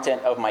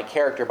content of my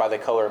character by the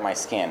color of my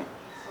skin.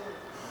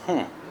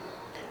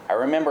 I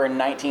remember in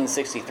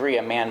 1963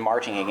 a man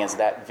marching against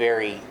that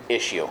very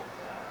issue,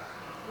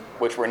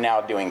 which we're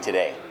now doing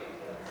today.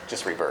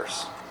 Just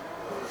reverse.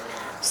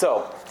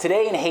 So,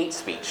 today in hate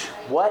speech,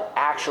 what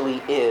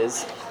actually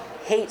is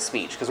hate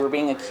speech? Because we're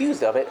being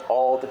accused of it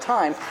all the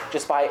time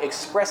just by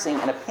expressing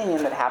an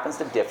opinion that happens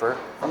to differ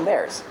from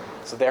theirs.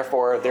 So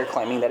therefore, they're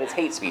claiming that it's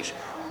hate speech.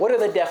 What are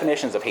the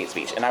definitions of hate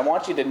speech? And I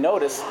want you to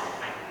notice,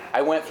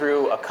 I went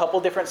through a couple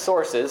different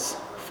sources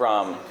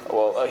from,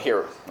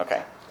 here,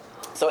 okay.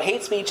 So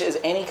hate speech is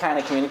any kind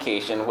of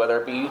communication, whether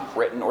it be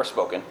written or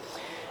spoken,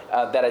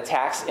 that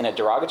attacks in a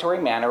derogatory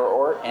manner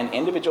or an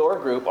individual or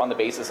group on the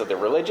basis of their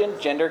religion,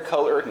 gender,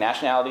 color,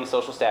 nationality,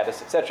 social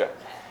status, etc.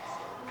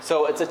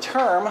 So it's a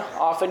term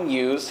often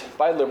used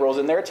by liberals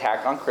in their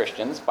attack on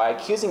Christians by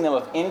accusing them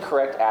of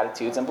incorrect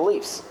attitudes and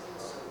beliefs.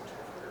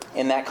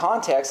 In that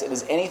context, it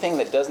is anything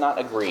that does not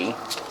agree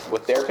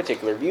with their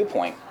particular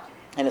viewpoint,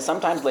 and is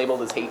sometimes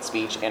labeled as hate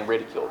speech and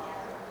ridiculed.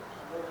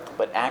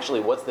 But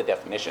actually, what's the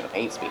definition of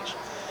hate speech?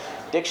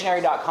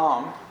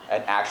 Dictionary.com,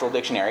 an actual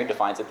dictionary,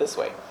 defines it this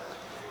way.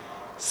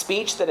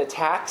 Speech that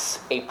attacks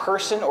a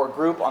person or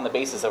group on the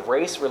basis of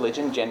race,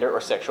 religion, gender,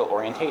 or sexual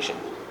orientation.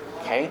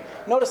 Okay?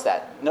 Notice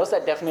that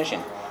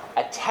definition.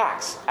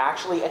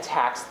 Actually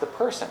attacks the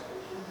person.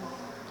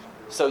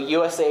 So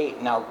USA,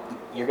 now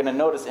you're going to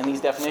notice in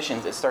these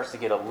definitions, it starts to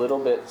get a little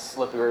bit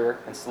slipperier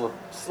and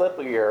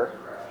slipperier,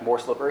 more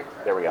slippery.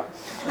 There we go.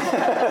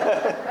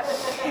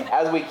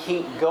 As we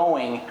keep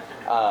going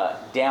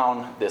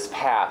down this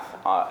path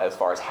as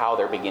far as how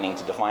they're beginning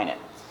to define it.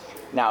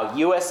 Now,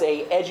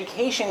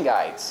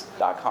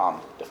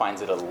 USAEducationGuides.com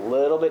defines it a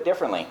little bit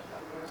differently.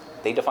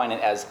 They define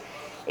it as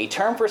a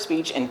term for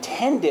speech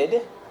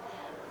intended,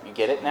 you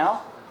get it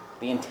now?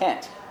 The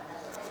intent.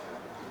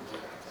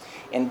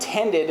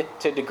 intended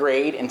to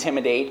degrade,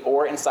 intimidate,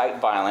 or incite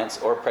violence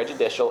or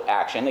prejudicial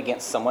action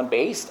against someone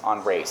based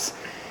on race,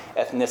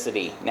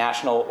 ethnicity,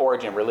 national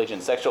origin,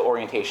 religion, sexual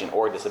orientation,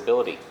 or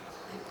disability.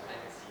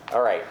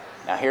 All right,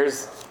 now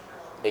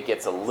it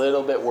gets a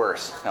little bit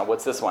worse. Now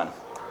what's this one?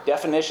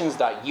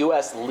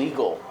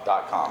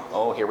 Definitions.uslegal.com.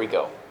 Oh, here we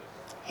go.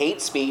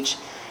 Hate speech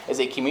is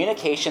a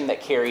communication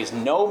that carries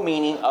no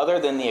meaning other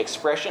than the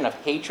expression of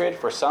hatred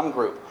for some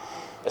group,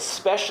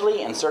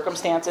 especially in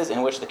circumstances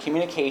in which the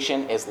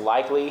communication is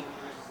likely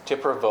to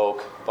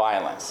provoke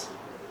violence.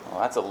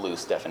 Well, that's a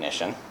loose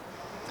definition.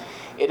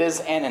 It is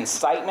an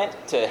incitement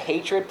to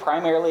hatred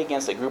primarily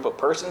against a group of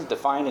persons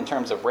defined in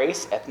terms of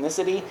race,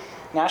 ethnicity,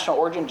 national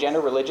origin, gender,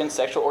 religion,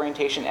 sexual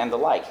orientation, and the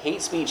like.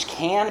 Hate speech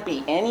can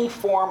be any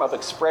form of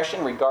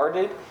expression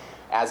regarded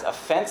as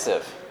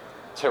offensive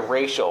to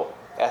racial,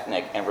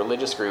 ethnic, and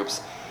religious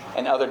groups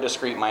and other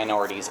discrete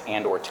minorities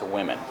and or to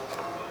women.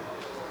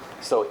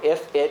 So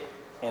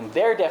in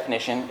their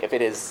definition, if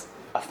it is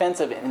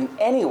offensive in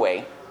any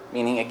way,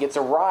 meaning it gets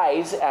a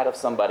rise out of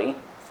somebody,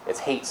 it's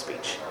hate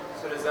speech.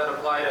 So does that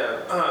apply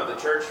to the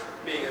church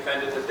being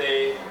offended that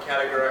they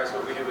categorize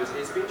what we do as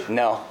hate speech?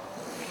 No,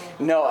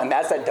 and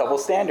that's that double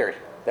standard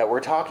that we're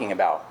talking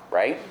about,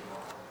 right?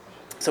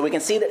 So we can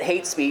see that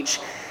hate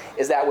speech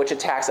is that which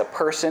attacks a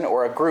person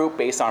or a group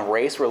based on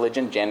race,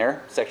 religion,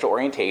 gender, sexual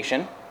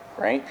orientation,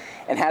 right?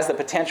 And has the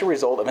potential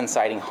result of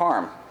inciting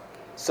harm.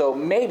 So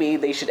maybe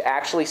they should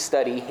actually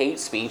study hate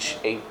speech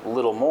a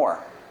little more,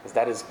 because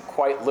that is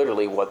quite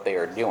literally what they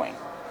are doing.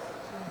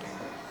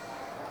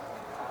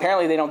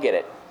 Apparently they don't get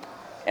it.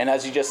 And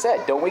as you just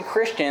said, don't we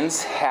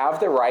Christians have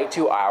the right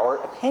to our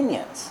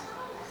opinions?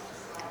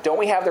 Don't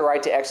we have the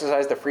right to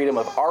exercise the freedom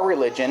of our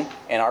religion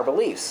and our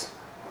beliefs?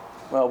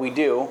 Well, we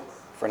do,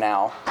 for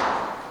now,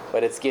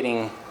 but it's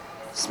getting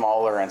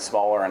smaller and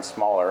smaller and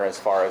smaller as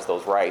far as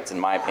those rights, in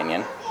my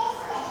opinion.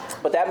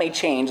 But that may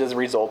change as a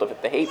result of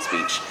the hate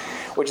speech,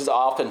 which is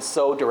often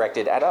so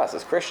directed at us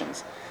as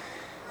Christians.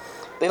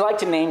 They like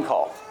to name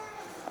call.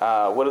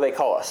 What do they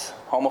call us?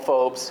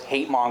 Homophobes,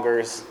 hate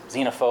mongers,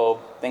 xenophobe,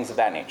 things of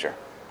that nature.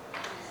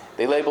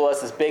 They label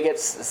us as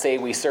bigots, say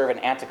we serve an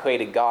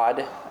antiquated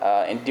God.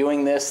 In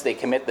doing this, they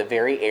commit the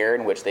very error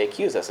in which they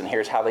accuse us, and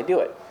here's how they do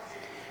it.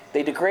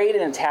 They degrade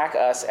and attack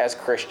us as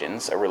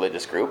Christians, a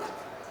religious group,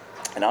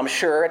 and I'm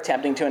sure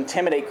attempting to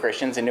intimidate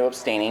Christians into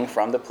abstaining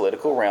from the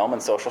political realm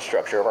and social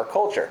structure of our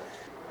culture.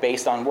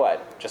 Based on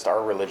what? Just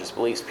our religious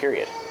beliefs,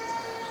 period.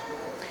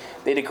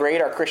 They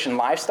degrade our Christian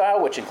lifestyle,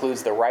 which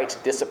includes the right to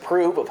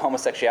disapprove of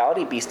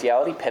homosexuality,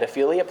 bestiality,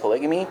 pedophilia,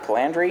 polygamy,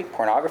 philandry,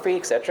 pornography,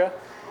 etc.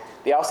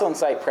 They also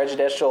incite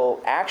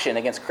prejudicial action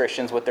against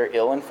Christians with their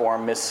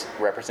ill-informed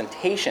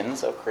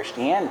misrepresentations of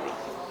Christianity.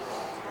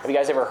 Have you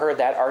guys ever heard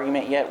that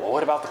argument yet? Well,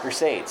 what about the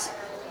Crusades?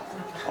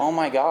 Oh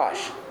my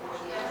gosh.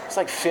 It's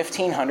like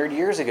 1,500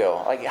 years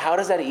ago. Like, how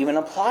does that even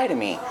apply to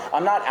me?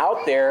 I'm not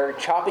out there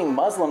chopping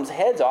Muslims'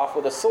 heads off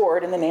with a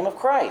sword in the name of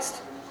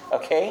Christ.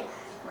 Okay?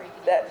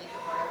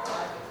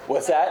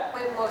 What's that?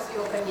 When most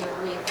people couldn't even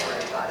read the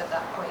word of God at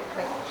that point,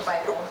 like the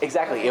Bible.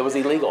 Exactly. It was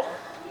illegal.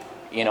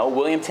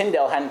 William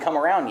Tyndale hadn't come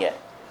around yet.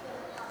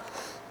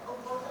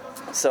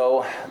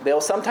 So they'll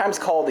sometimes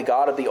call the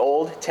God of the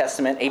Old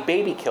Testament a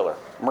baby killer,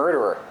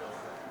 murderer,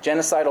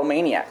 genocidal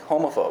maniac,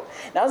 homophobe.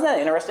 Now, isn't that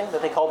interesting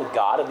that they call the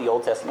God of the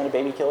Old Testament a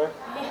baby killer?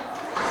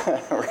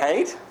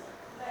 Right?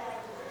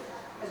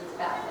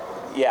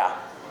 Yeah.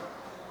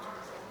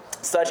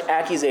 Such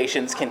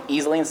accusations can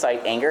easily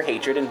incite anger,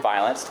 hatred, and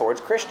violence towards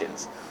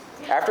Christians.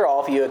 After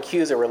all, if you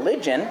accuse a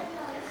religion,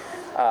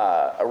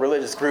 a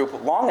religious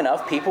group long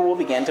enough, people will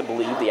begin to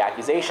believe the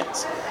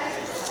accusations.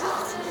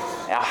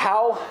 Now,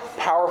 how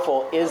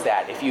powerful is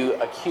that if you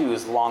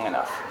accuse long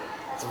enough?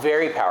 It's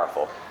very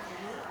powerful.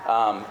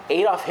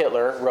 Adolf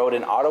Hitler wrote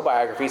an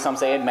autobiography. Some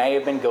say it may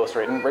have been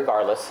ghostwritten,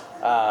 regardless.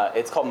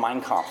 It's called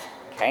Mein Kampf.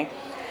 Okay?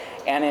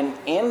 And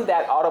in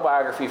that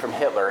autobiography from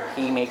Hitler,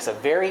 he makes a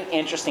very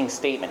interesting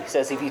statement. He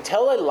says, if you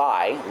tell a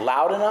lie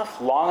loud enough,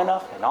 long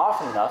enough, and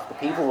often enough, the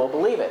people will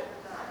believe it.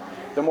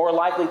 They're more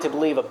likely to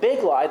believe a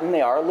big lie than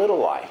they are a little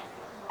lie.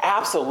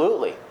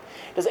 Absolutely.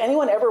 Does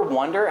anyone ever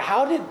wonder,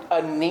 how did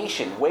a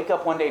nation wake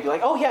up one day and be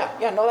like, oh yeah,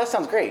 no, that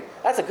sounds great.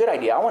 That's a good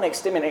idea. I want to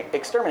exterminate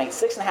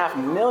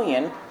 6.5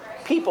 million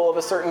people of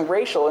a certain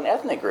racial and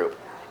ethnic group.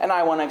 And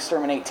I want to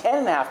exterminate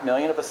 10.5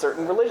 million of a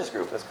certain religious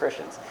group as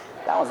Christians.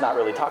 That one's not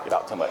really talked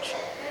about too much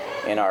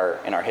in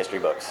our history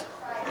books,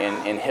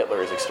 in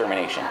Hitler's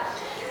extermination.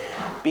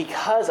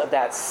 Because of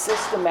that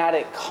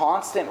systematic,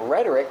 constant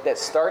rhetoric that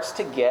starts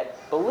to get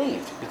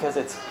believed, because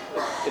it's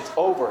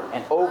over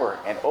and over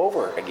and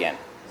over again.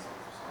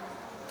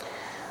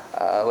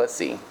 Let's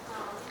see.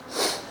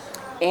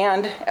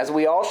 And as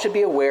we all should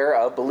be aware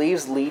of,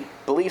 beliefs lead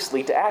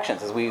to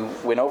actions, as we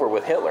went over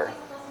with Hitler.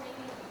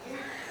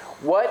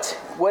 What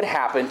would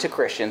happen to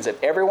Christians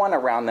if everyone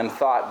around them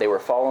thought they were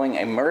following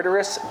a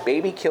murderous,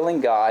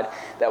 baby-killing God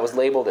that was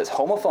labeled as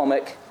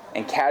homophobic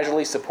and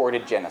casually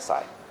supported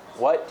genocide?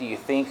 What do you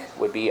think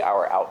would be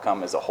our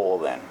outcome as a whole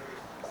then?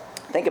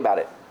 Think about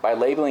it. By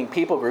labeling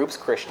people groups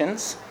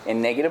Christians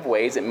in negative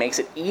ways, it makes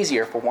it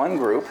easier for one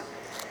group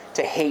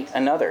to hate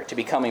another, to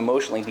become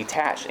emotionally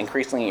detached,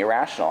 increasingly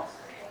irrational,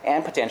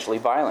 and potentially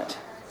violent.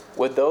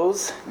 Would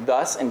those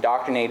thus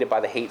indoctrinated by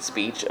the hate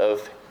speech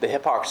of the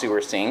hypocrisy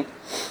we're seeing,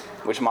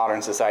 which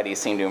modern societies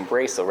seem to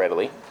embrace so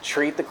readily,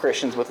 treat the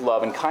Christians with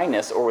love and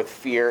kindness or with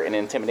fear and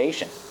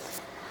intimidation?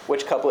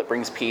 Which couplet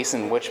brings peace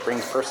and which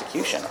brings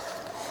persecution?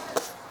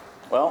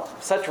 Well,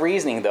 such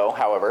reasoning, though,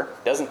 however,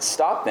 doesn't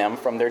stop them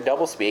from their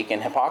doublespeak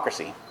and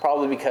hypocrisy,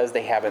 probably because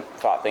they haven't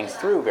thought things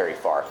through very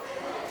far.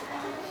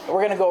 We're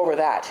going to go over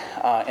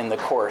that in the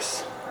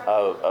course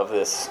of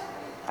this,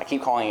 I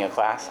keep calling it a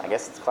class, I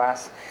guess it's a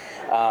class,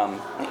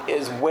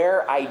 is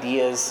where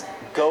ideas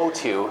go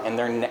to in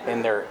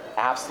their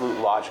absolute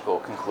logical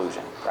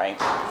conclusion, right?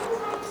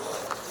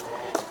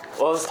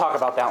 Well, let's talk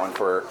about that one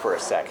for a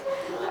sec.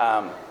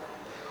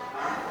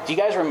 Do you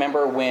guys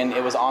remember when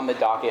it was on the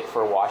docket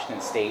for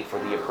Washington State for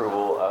the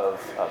approval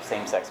of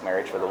same-sex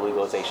marriage, for the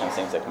legalization of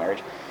same-sex marriage?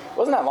 It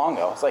wasn't that long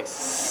ago. It was like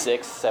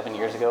 6-7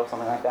 years ago,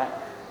 something like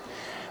that.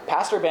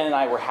 Pastor Ben and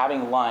I were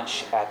having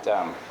lunch at,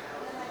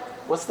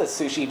 what's the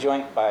sushi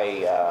joint by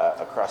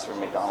across from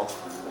McDonald's?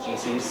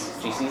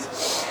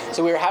 GC's?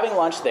 So we were having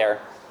lunch there.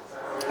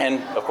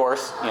 And of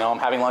course, I'm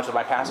having lunch with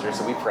my pastor,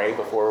 so we pray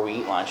before we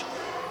eat lunch.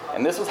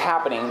 And this was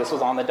happening. This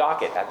was on the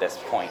docket at this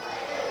point.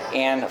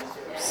 And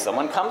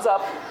someone comes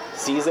up,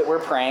 sees that we're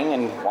praying,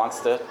 and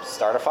wants to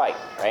start a fight,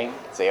 right?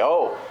 Say,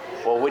 oh,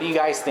 well, what do you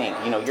guys think?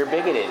 You're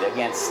bigoted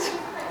against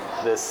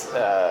this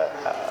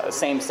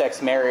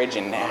same-sex marriage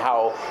and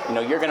how,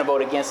 you're going to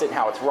vote against it and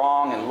how it's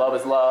wrong and love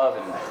is love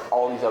and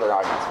all these other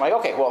arguments. I'm like,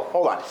 okay, well,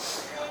 hold on.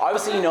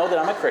 Obviously, you know that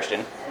I'm a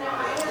Christian,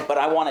 but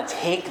I want to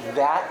take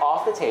that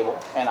off the table,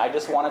 and I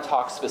just want to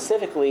talk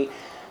specifically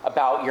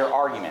about your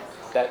argument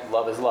that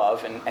love is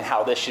love and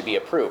how this should be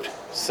approved.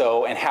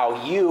 So, and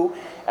how you,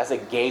 as a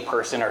gay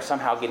person, are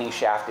somehow getting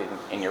shafted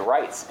in your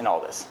rights in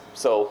all this.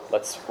 So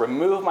let's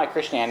remove my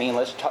Christianity and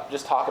let's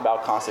just talk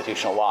about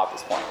constitutional law at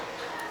this point.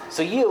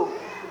 So you,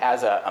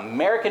 as an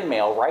American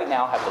male, right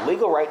now have the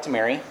legal right to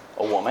marry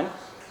a woman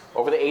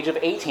over the age of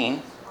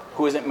 18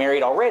 who isn't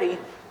married already,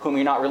 whom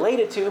you're not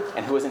related to,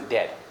 and who isn't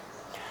dead.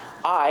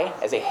 I,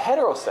 as a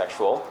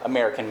heterosexual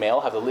American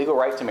male, have the legal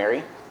right to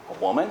marry a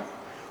woman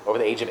over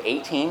the age of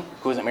 18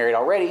 who isn't married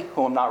already,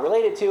 whom I'm not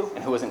related to,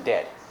 and who isn't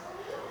dead.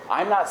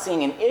 I'm not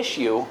seeing an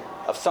issue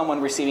of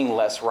someone receiving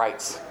less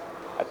rights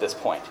at this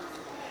point.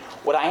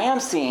 What I am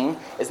seeing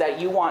is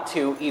that you want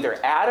to either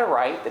add a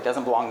right that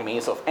doesn't belong to me,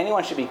 so if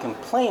anyone should be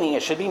complaining,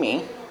 it should be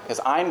me, because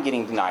I'm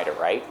getting denied a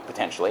right,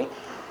 potentially,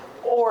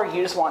 or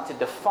you just want to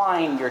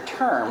define your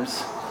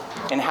terms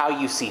and how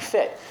you see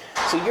fit.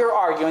 So you're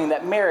arguing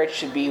that marriage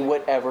should be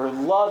whatever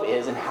love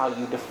is and how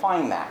you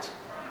define that,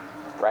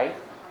 right?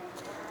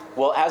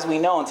 Well, as we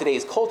know in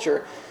today's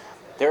culture,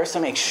 there are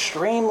some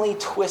extremely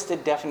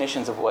twisted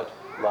definitions of what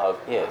love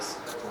is.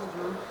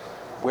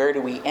 Where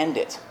do we end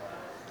it?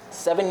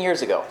 7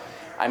 years ago,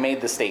 I made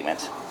the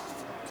statement.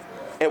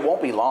 It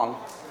won't be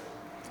long.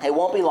 It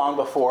won't be long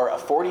before a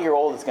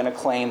 40-year-old is going to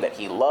claim that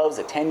he loves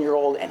a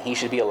 10-year-old and he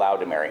should be allowed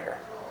to marry her.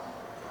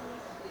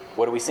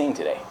 What are we seeing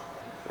today?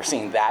 We're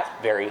seeing that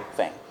very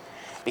thing.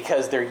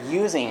 Because they're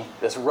using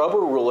this rubber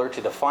ruler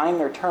to define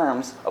their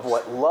terms of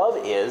what love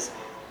is,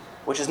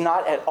 which is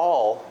not at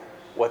all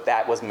what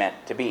that was meant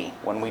to be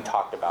when we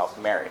talked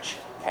about marriage,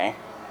 okay?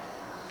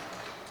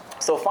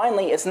 So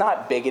finally, it's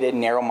not bigoted,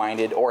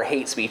 narrow-minded, or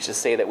hate speech to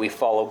say that we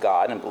follow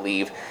God and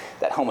believe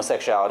that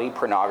homosexuality,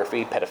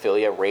 pornography,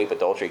 pedophilia, rape,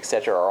 adultery,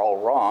 etc. are all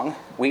wrong.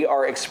 We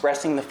are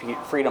expressing the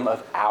freedom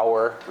of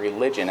our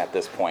religion at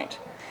this point.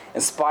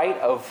 In spite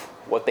of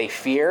what they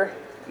fear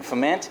and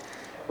foment,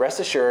 rest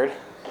assured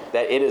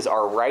that it is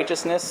our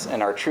righteousness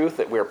and our truth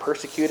that we are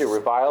persecuted,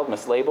 reviled,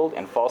 mislabeled,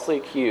 and falsely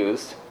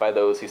accused by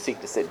those who seek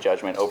to sit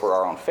judgment over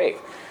our own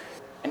faith.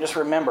 And just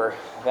remember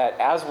that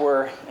as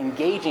we're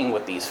engaging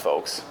with these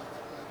folks,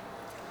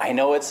 I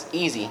know it's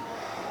easy,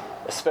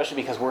 especially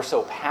because we're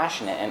so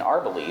passionate in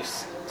our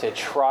beliefs, to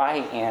try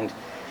and,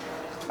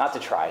 not to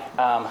try,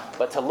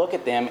 but to look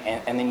at them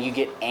and then you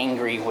get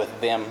angry with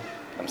them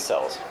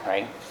themselves,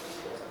 right?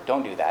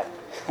 Don't do that.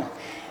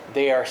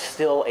 They are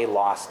still a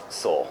lost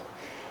soul.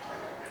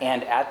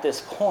 And at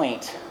this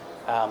point,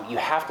 you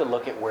have to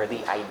look at where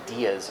the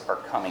ideas are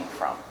coming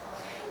from.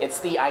 It's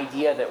the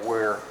idea that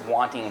we're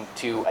wanting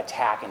to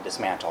attack and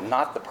dismantle,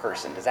 not the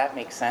person. Does that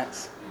make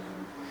sense?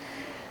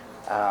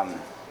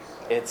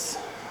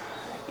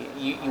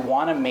 You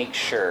want to make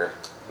sure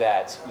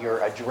that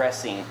you're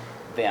addressing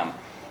them.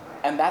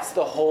 And that's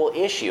the whole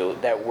issue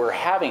that we're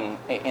having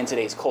in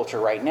today's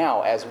culture right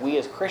now, as we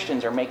as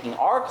Christians are making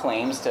our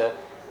claims to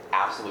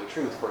absolute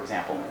truth, for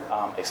example,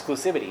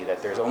 exclusivity,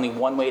 that there's only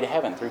one way to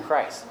heaven through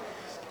Christ.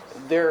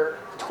 They're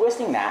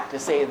twisting that to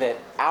say that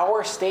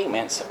our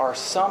statements are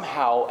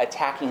somehow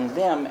attacking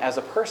them as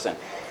a person.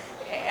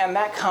 And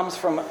that comes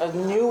from a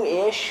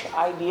new-ish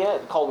idea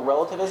called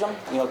relativism,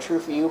 true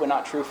for you but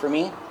not true for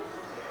me,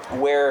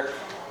 where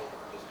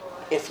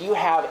if you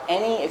have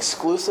any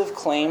exclusive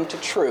claim to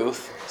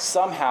truth,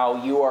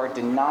 somehow you are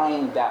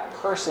denying that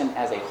person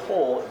as a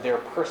whole their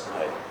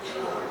personhood.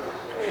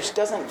 Which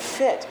doesn't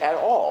fit at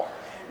all.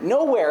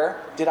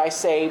 Nowhere did I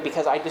say,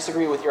 because I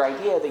disagree with your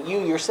idea, that you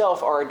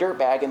yourself are a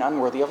dirtbag and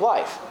unworthy of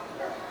life.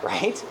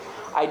 Right?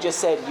 I just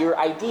said your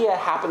idea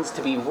happens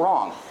to be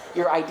wrong.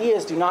 Your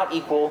ideas do not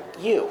equal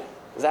you.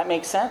 Does that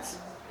make sense?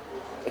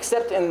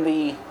 Except in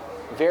the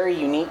very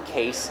unique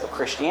case of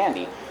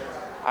Christianity,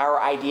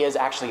 our ideas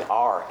actually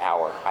are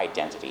our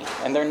identity.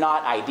 And they're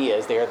not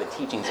ideas, they are the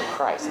teachings of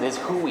Christ. It is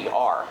who we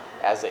are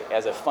as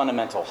a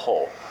fundamental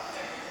whole.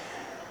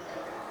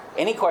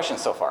 Any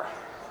questions so far?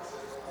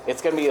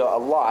 It's going to be a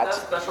lot. Is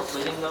that special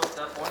pleading though at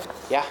that point?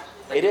 Yeah,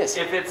 it is.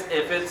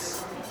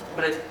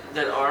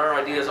 That our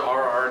ideas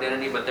are our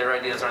identity, but their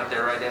ideas aren't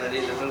their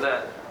identities, isn't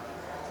that?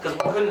 Because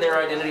couldn't their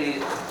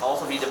identity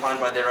also be defined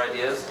by their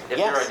ideas? If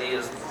Yes. their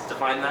ideas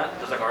define that,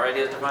 just like our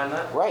ideas define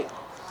that? Right.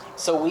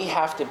 So we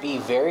have to be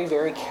very,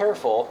 very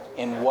careful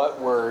in what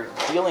we're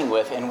dealing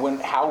with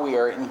and how we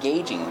are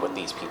engaging with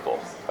these people,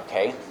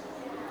 okay?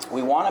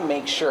 We want to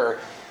make sure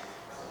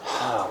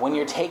when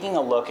you're taking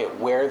a look at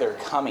where they're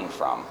coming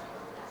from,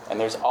 and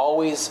there's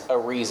always a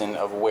reason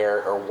of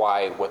where or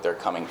why what they're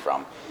coming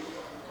from,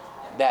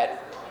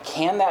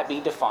 can that be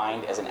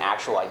defined as an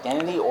actual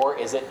identity, or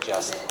is it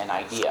just an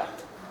idea?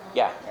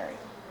 Yeah, Mary.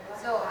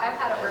 So I've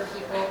had it where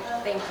people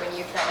think when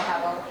you try to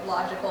have a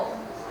logical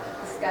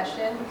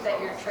discussion that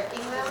you're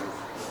tricking them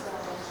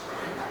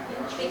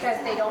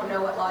because they don't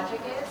know what logic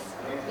is,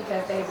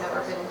 because they've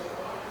never been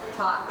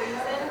taught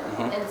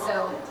reason. And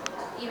so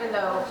even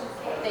though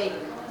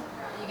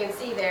you can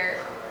see they're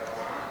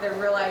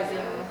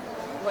realizing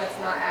what's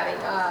not adding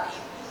up,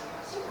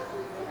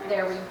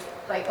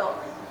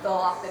 they'll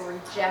often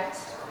reject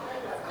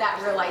that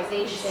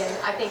realization.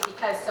 I think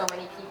because so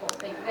many people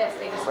think this,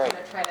 they just Right.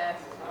 want to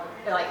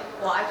they're like,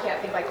 well, I can't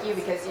think like you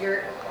because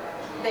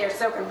they're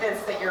so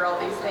convinced that you're all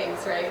these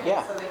things, right?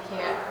 Yeah. So they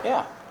can't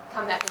Yeah.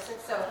 come that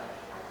distance. So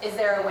is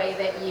there a way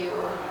that you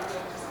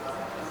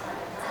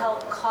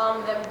help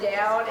calm them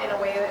down in a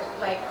way that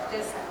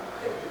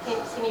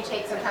can you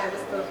take some time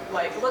just to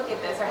look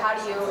at this, or how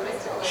do you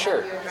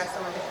Sure. how do you address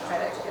someone to try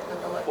to get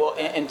them to look? Well,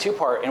 in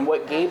two-part, and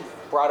what Gabe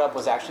brought up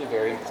was actually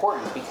very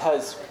important,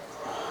 because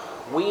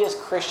we as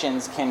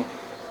Christians can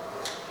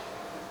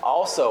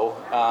also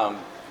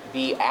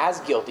be as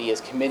guilty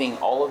as committing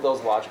all of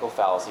those logical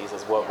fallacies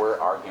as what we're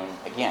arguing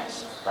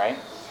against, right?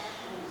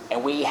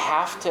 And we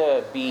have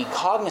to be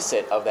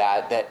cognizant of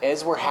that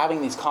as we're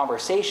having these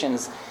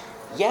conversations,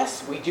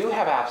 yes, we do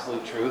have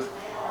absolute truth,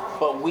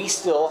 but we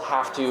still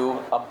have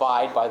to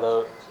abide by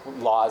the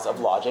laws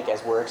of logic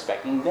as we're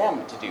expecting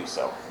them to do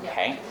so,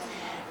 okay?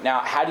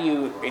 Now,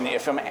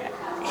 if I'm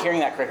hearing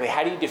that correctly,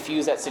 how do you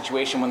diffuse that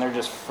situation when they're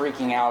just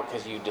freaking out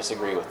because you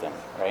disagree with them,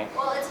 right?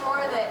 Well, it's more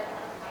that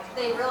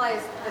they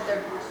realize that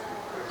they're,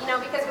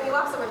 because when you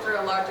walk someone through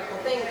a logical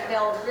thing,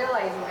 they'll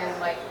realize even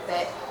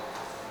that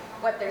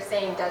what they're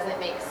saying doesn't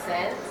make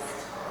sense.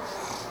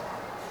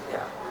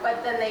 Yeah.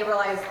 But then they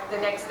realize the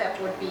next step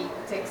would be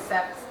to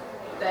accept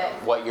that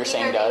What you're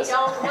saying either does.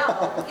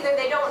 Either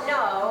they don't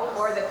know,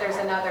 or that there's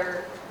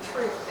another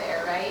truth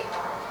there, right?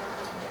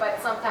 But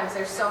sometimes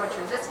there's so much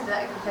resistance to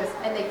that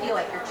and they feel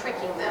like you're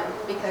tricking them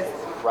because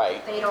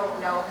Right. they don't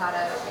know how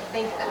to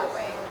think that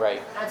way.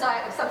 Right. And so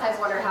I sometimes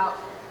wonder how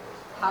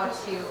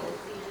to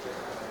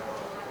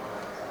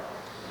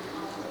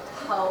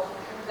help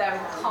them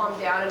calm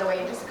down in a way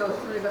and just go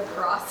through the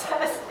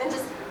process and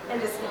just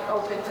be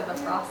open to the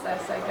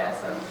process, I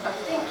guess, of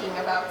thinking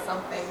about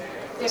something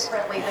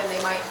differently than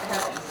they might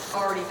have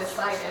already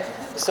decided.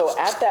 So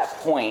at that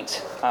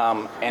point,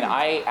 and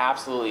I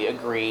absolutely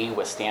agree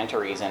with Stand to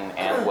Reason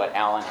and what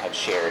Alan had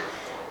shared,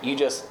 you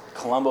just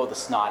Columbo the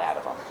snot out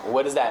of them.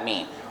 What does that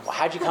mean? Well,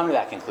 how'd you come to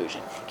that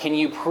conclusion? Can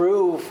you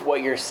prove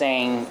what you're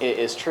saying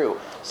is true?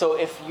 So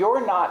if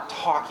you're not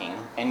talking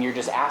and you're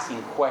just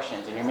asking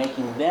questions and you're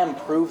making them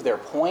prove their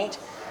point,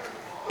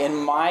 in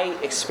my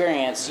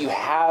experience, you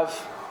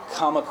have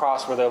come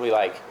across where they'll be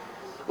like,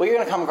 well, you're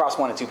going to come across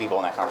one or two people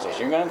in that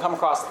conversation. You're going to come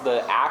across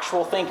the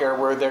actual thinker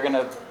where they're going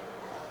to,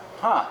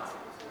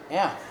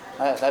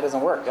 that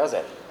doesn't work, does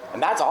it?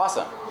 And that's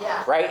awesome,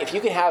 Yeah. right? If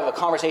you can have a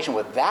conversation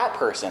with that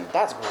person,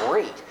 that's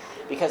great.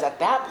 Because at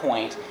that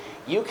point,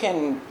 you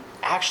can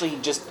actually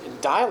just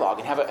dialogue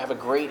and have a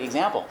great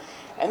example.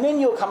 And then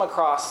you'll come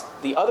across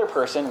the other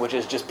person, which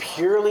is just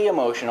purely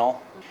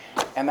emotional.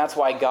 And that's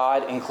why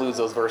God includes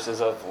those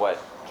verses of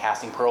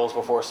casting pearls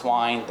before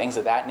swine, things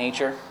of that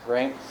nature,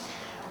 right?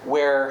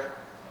 Where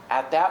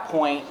at that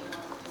point,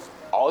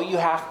 all you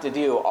have to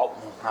do,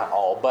 not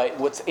all, but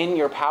what's in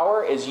your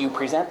power is you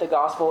present the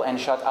gospel and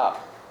shut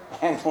up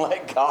and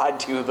let God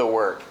do the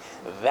work.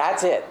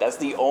 That's it. That's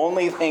the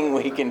only thing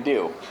we can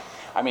do.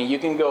 I mean, you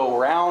can go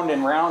round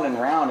and round and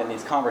round in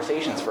these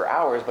conversations for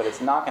hours, but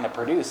it's not going to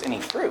produce any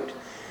fruit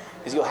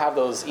because you'll have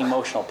those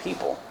emotional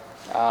people.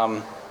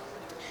 Sean?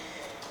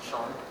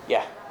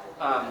 Yeah.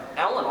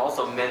 Alan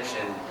also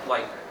mentioned,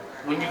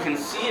 when you can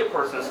see a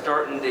person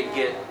starting to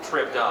get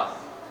tripped up,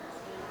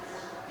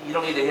 you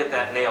don't need to hit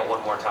that nail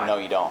one more time. No,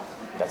 you don't.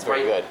 That's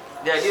very Right?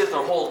 good. The idea is to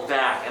hold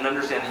back and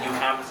understand that you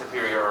have the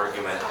superior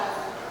argument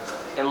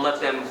and let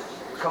them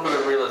come to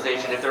the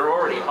realization. If they're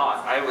already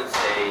hot, I would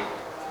say,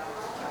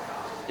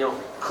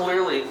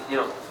 clearly,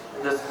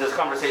 this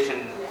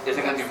conversation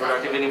isn't going to be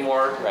productive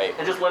anymore. Right.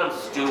 And just let them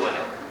stew in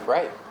it.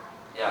 Right.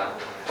 Yeah.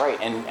 Right.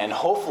 And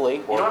hopefully...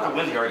 You don't have to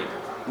win the argument.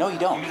 No, you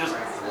don't. You just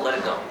let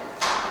it go.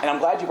 And I'm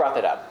glad you brought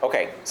that up.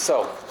 Okay,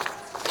 so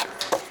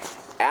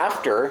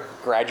after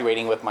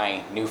graduating with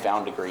my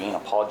newfound degree in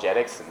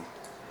apologetics and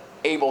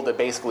able to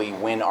basically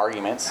win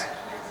arguments,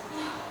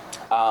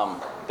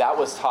 that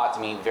was taught to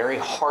me very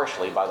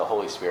harshly by the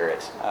Holy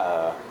Spirit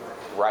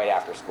right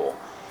after school.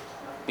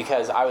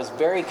 Because I was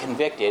very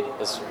convicted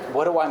as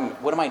what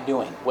am I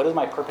doing? What is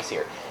my purpose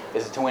here?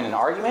 Is it to win an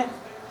argument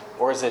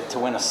or is it to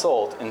win a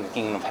soul in the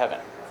kingdom of heaven?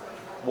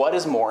 What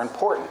is more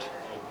important?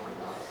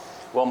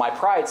 Well, my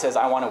pride says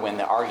I want to win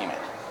the argument.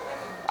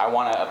 I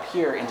want to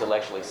appear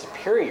intellectually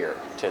superior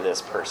to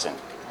this person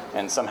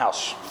and somehow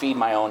feed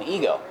my own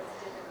ego.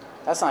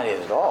 That's not it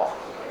at all.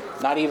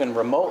 Not even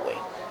remotely,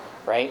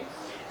 right?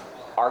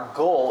 Our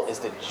goal is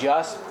to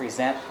just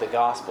present the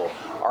gospel.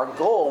 Our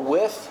goal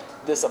with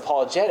this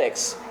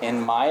apologetics, in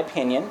my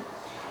opinion,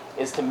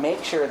 is to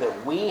make sure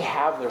that we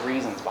have the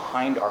reasons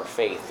behind our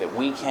faith, that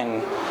we can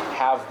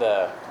have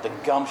the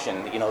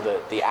gumption,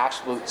 the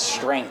absolute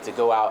strength to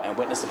go out and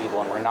witness to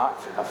people, and we're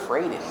not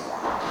afraid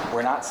anymore.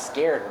 We're not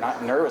scared, we're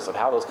not nervous of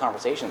how those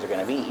conversations are going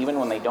to be, even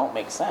when they don't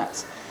make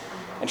sense.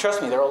 And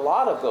trust me, there are a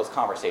lot of those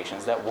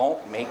conversations that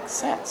won't make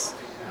sense.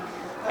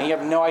 And you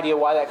have no idea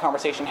why that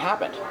conversation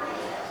happened.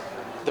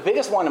 The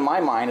biggest one in my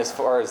mind, as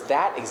far as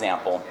that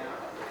example,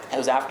 it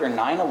was after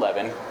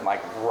 9/11,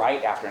 like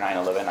right after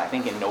 9/11, I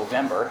think in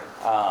November.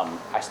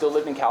 I still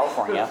lived in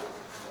California.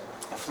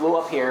 I flew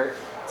up here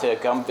to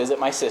come visit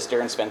my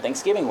sister and spend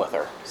Thanksgiving with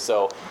her.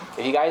 So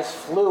if you guys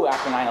flew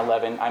after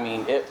 9/11, I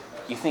mean,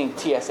 you think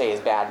TSA is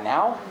bad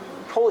now?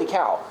 Holy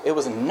cow, it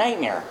was a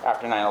nightmare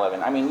after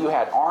 9/11. I mean, you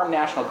had armed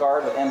National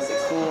Guard with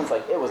M16s,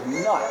 like it was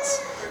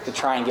nuts to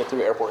try and get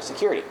through airport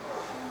security.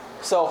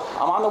 So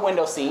I'm on the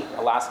window seat,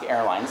 Alaska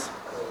Airlines.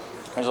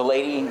 There's a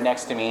lady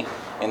next to me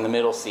in the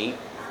middle seat.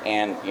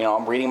 And,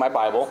 I'm reading my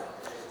Bible,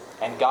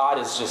 and God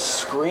is just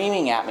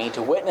screaming at me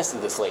to witness to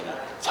this lady.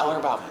 Tell her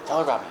about me. Tell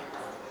her about me.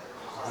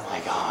 Oh my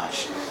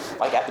gosh.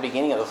 Like at the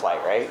beginning of the flight,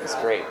 right? It's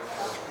great.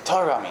 Tell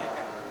her about me.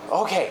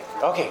 Okay,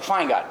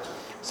 fine, God.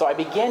 So I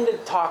begin to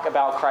talk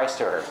about Christ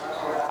to her.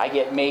 I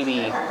get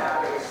maybe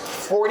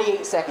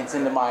 48 seconds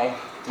into my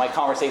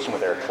conversation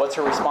with her. What's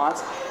her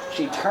response?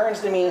 She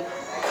turns to me,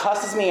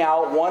 cusses me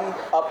out, one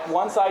up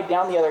one side,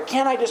 down the other.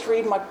 Can't I just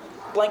read my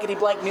blankety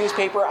blank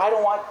newspaper? I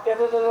don't want,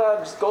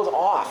 just goes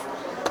off.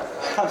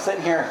 I'm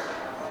sitting here,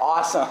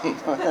 awesome.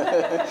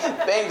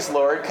 Thanks,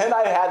 Lord. Couldn't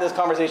I have had this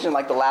conversation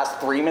like the last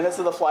 3 minutes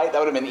of the flight? That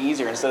would have been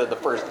easier instead of the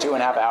first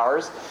 2.5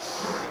 hours.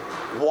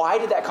 Why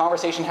did that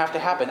conversation have to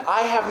happen?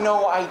 I have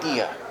no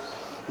idea.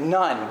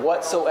 None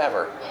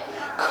whatsoever.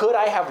 Could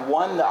I have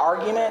won the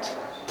argument?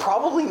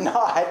 Probably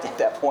not at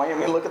that point. I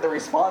mean, look at the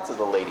response of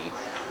the lady.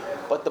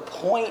 But the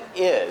point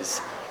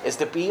is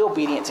to be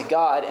obedient to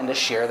God and to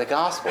share the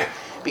gospel.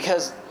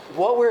 Because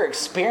what we're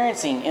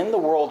experiencing in the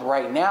world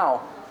right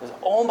now is,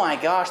 oh my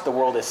gosh, the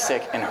world is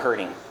sick and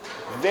hurting.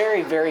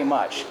 Very, very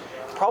much.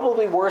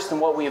 Probably worse than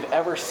what we have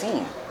ever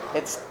seen.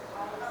 It's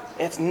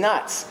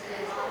nuts.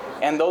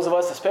 And those of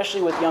us,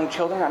 especially with young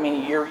children, I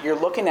mean, you're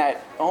looking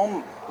at,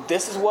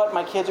 this is what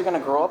my kids are going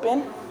to grow up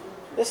in?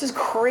 This is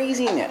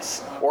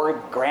craziness. Or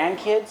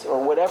grandkids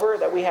or whatever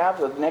that we have,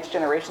 the next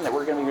generation that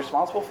we're going to be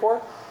responsible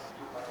for.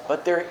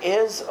 But there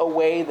is a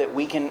way that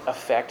we can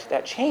affect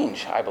that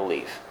change, I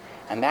believe.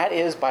 And that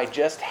is by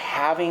just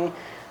having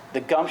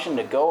the gumption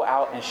to go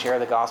out and share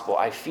the gospel.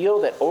 I feel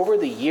that over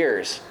the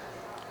years,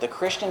 the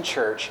Christian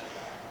church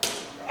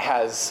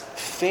has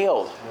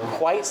failed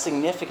quite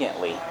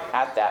significantly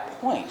at that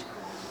point.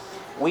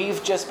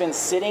 We've just been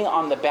sitting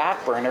on the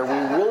back burner.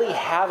 We really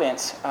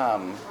haven't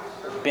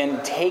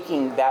been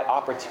taking that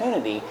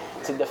opportunity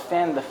to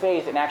defend the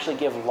faith and actually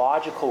give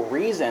logical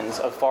reasons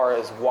as far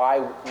as why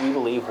we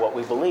believe what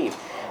we believe.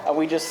 And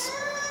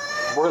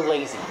we're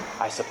lazy,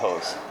 I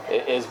suppose,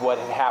 is what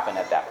had happened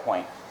at that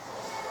point.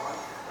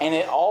 And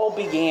it all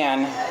began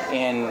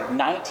in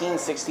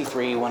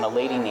 1963 when a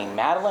lady named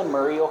Madalyn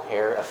Murray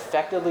O'Hair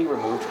effectively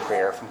removed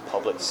prayer from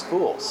public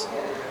schools.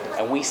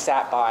 And we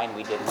sat by and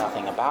we did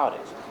nothing about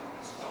it.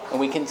 And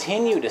we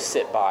continue to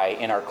sit by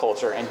in our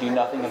culture and do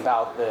nothing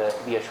about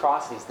the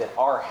atrocities that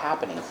are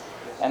happening.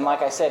 And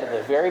like I said at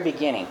the very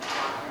beginning,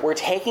 we're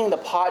taking the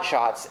pot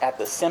shots at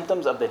the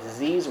symptoms of the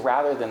disease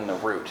rather than the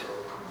root.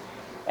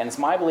 And it's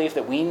my belief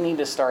that we need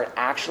to start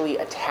actually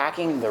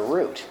attacking the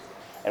root.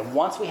 And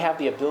once we have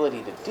the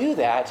ability to do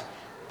that,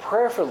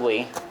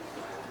 prayerfully,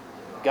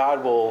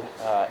 God will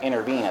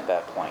intervene at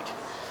that point.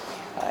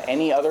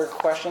 Any other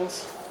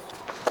questions?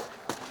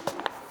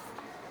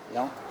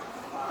 No?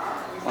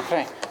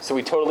 Okay, so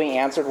we totally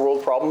answered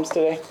world problems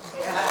today?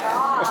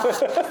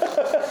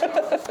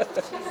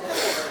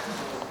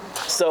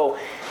 So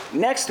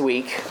next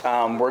week,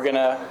 we're going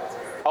to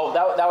Oh,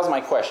 that was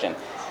my question.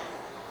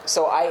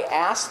 So I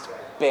asked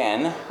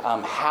Ben,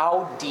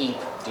 how deep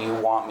do you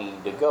want me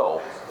to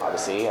go?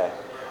 Obviously, I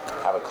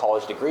have a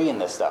college degree in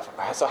this stuff.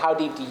 So how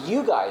deep do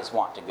you guys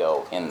want to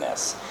go in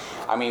this?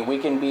 I mean, we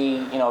can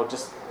be,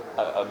 just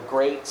a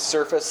great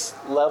surface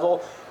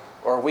level,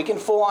 or we can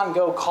full on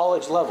go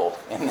college level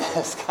in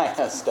this kind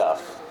of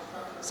stuff.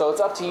 So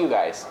it's up to you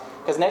guys.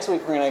 Because next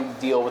week we're going to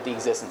deal with the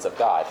existence of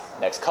God,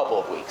 next couple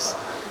of weeks.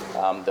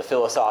 The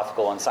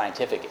philosophical and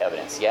scientific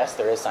evidence. Yes,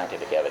 there is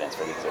scientific evidence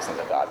for the existence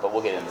of God, but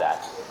we'll get into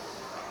that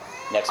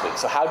next week.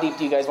 So how deep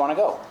do you guys want to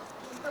go?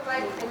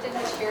 Provide printed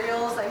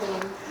materials, I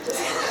mean,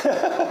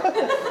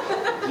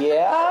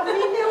 Yeah? Then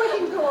we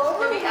can go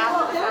over. maybe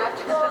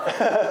after the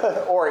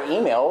fact. Or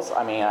emails.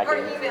 I mean, I Or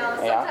can.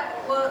 emails, Yeah.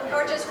 sometimes, well,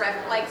 or just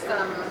like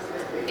some,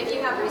 if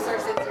you have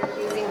resources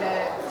you're using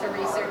to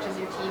research as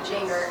you're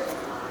teaching, or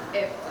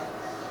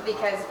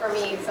because for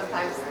me,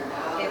 sometimes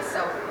it's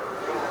so,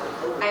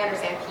 I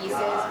understand pieces,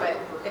 but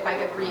if I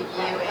could review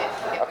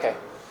it Okay.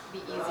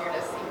 would be easier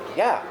to see.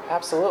 Yeah,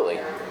 absolutely.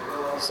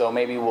 So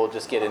maybe we'll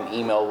just get an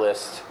email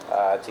list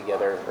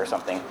together or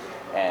something,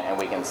 and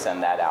we can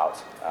send that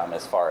out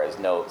as far as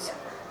notes.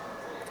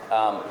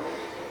 I'll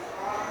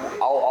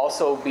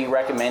also be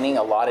recommending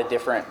a lot of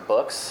different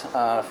books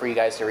for you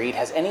guys to read.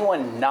 Has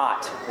anyone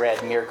not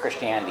read Mere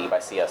Christianity by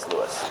C.S.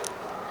 Lewis?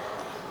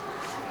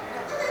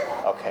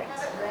 Okay.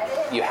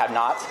 You have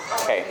not?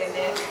 Okay.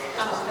 Goodness,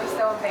 I'm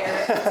so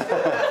embarrassed.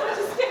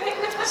 Just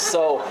kidding.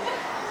 So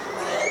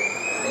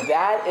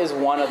that is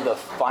one of the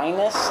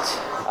finest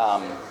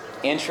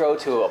intro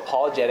to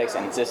apologetics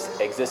and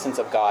existence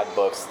of God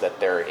books that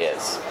there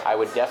is. I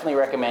would definitely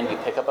recommend you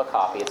pick up a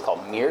copy. It's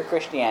called Mere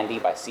Christianity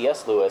by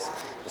C.S. Lewis,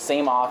 the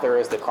same author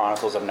as the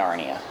Chronicles of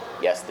Narnia.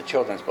 Yes, the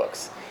children's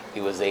books.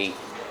 He was a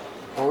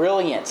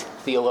brilliant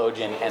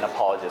theologian and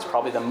apologist,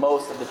 probably the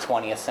most of the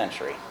 20th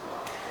century.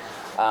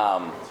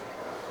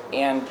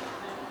 And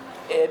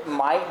it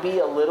might be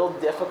a little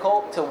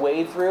difficult to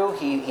wade through.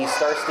 He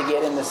starts to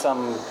get into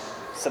some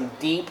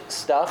deep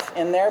stuff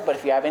in there, but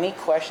if you have any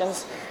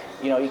questions,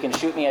 you can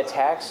shoot me a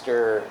text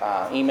or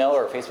email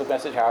or Facebook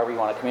message, however you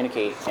want to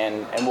communicate,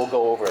 and we'll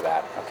go over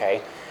that,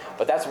 okay?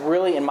 But that's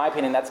really, in my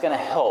opinion, that's going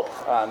to help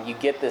you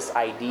get this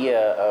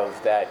idea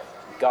of that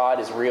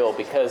God is real,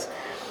 because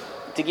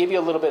to give you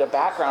a little bit of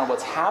background,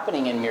 what's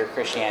happening in Mere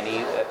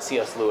Christianity,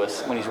 C.S.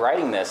 Lewis, when he's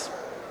writing this,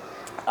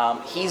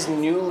 he's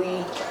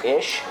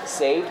newly-ish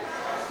saved.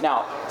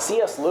 Now,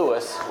 C.S.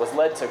 Lewis was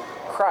led to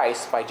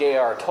Christ by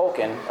J.R.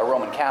 Tolkien, a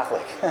Roman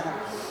Catholic.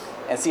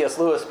 And C.S.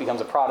 Lewis becomes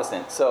a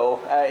Protestant.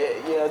 So,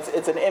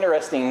 it's an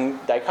interesting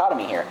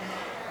dichotomy here.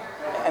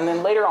 And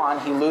then later on,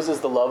 he loses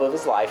the love of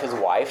his life, his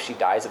wife. She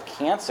dies of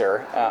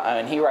cancer.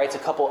 And he writes a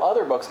couple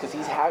other books because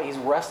he's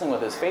wrestling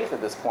with his faith at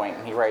this point.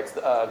 And he writes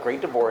A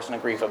Great Divorce and A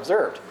Grief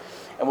Observed.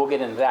 And we'll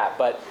get into that.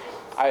 But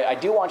I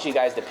do want you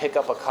guys to pick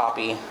up a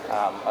copy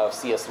of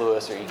C.S.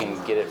 Lewis, or you can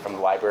get it from the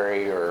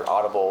library or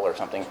Audible or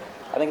something.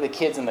 I think the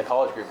kids in the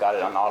college group got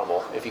it on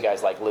Audible, if you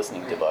guys like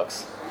listening to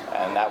books.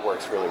 And that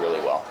works really, really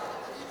well.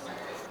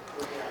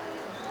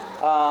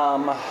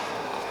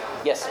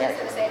 Yes, I Mary.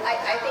 was going to say,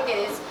 I think it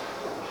is,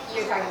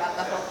 you're talking about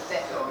the hope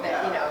that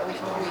we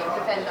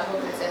defend the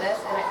hope that's in us,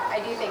 and I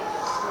do think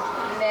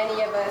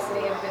many of us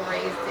may have been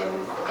raised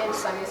in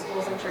Sunday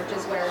schools and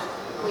churches where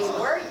we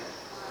were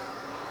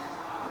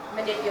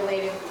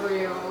manipulated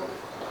through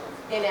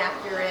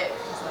inaccurate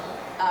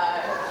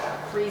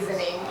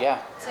reasoning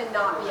to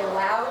not be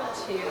allowed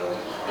to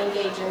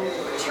engage in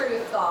true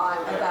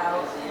thought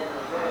about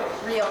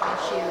real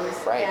issues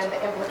and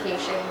the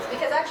implications,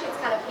 because actually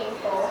it's kind of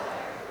painful.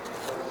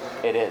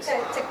 It is.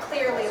 To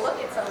clearly look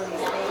at some of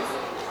these things.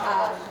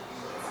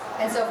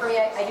 And so for me,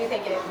 I do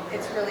think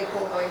it's really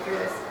cool going through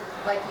this,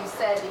 like you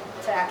said,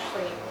 to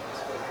actually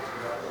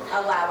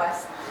allow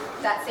us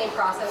that same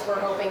process we're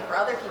hoping for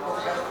other people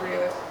to go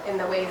through in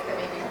the ways that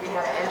maybe we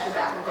haven't entered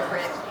that in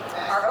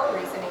our own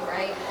reasoning,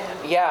 right?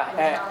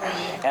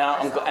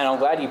 And I'm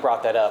glad you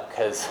brought that up,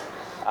 because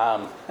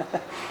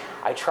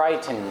I try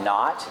to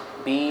not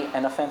be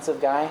an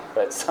offensive guy,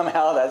 but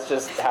somehow that's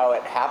just how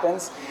it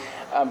happens.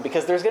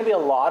 Because there's going to be a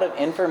lot of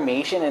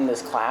information in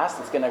this class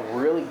that's going to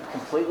really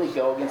completely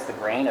go against the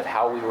grain of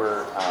how we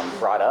were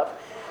brought up.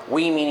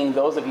 We, meaning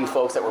those of you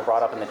folks that were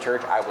brought up in the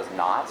church. I was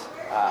not.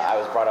 I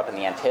was brought up in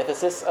the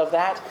antithesis of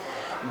that.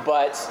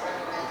 But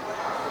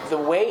the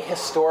way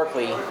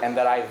historically, and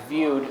that I've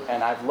viewed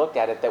and I've looked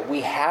at it, that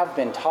we have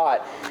been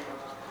taught,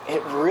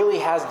 it really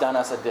has done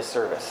us a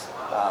disservice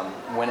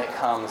when it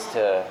comes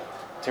to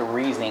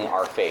reasoning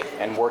our faith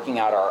and working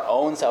out our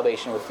own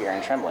salvation with fear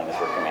and trembling,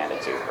 as we're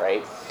commanded to,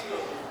 right?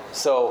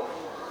 So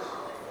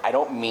I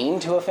don't mean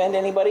to offend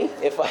anybody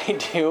if I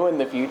do in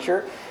the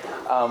future,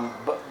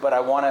 but I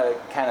want to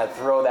kind of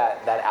throw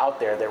that out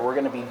there, that we're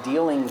going to be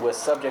dealing with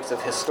subjects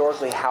of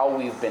historically how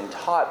we've been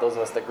taught, those of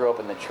us that grew up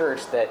in the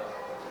church, that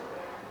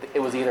it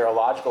was either a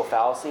logical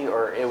fallacy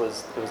or it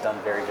was done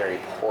very, very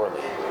poorly.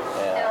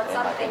 And on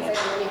some things, I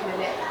think you can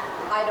admit,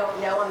 I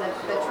don't know. On the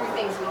true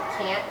things we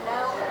can't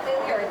know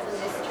completely, or it's a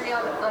mystery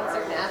on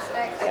certain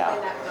aspects, I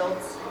think that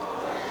builds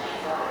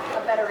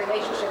a better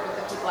relationship with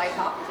the people I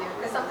talk to.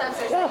 Because sometimes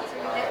there's Yeah. things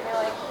where you hit and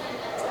you're like,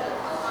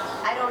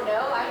 I don't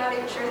know. I'm not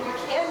even sure that you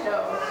can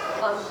know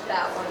on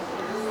that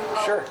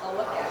one. Sure. I'll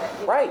look at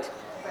it. Right.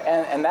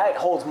 And that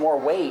holds more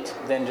weight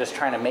than just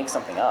trying to make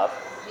something up.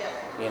 Yeah.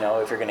 You know,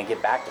 if you're going to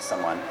get back to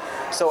someone.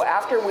 So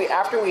after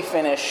we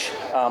finish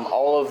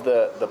all of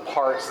the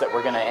parts that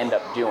we're going to end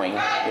up doing,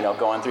 you know,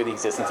 going through the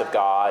existence of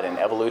God and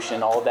evolution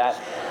and all of that,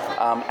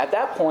 at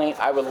that point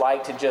I would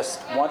like to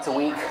just once a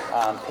week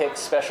pick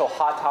special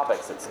hot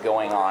topics that's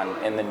going on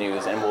in the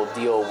news, and we'll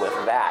deal with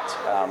that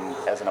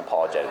as an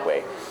apologetic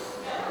way.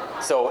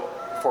 So,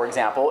 for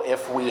example,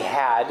 if we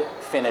had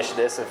finished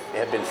this, if it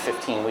had been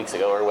 15 weeks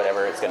ago or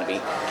whatever it's going to be,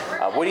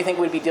 what do you think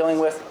we'd be dealing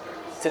with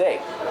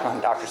today?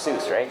 Dr.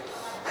 Seuss, right?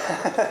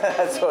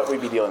 That's what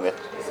we'd be dealing with.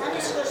 Sunday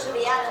school should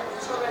be out and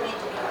the children need to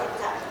be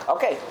picked up.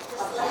 Okay,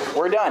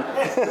 we're done.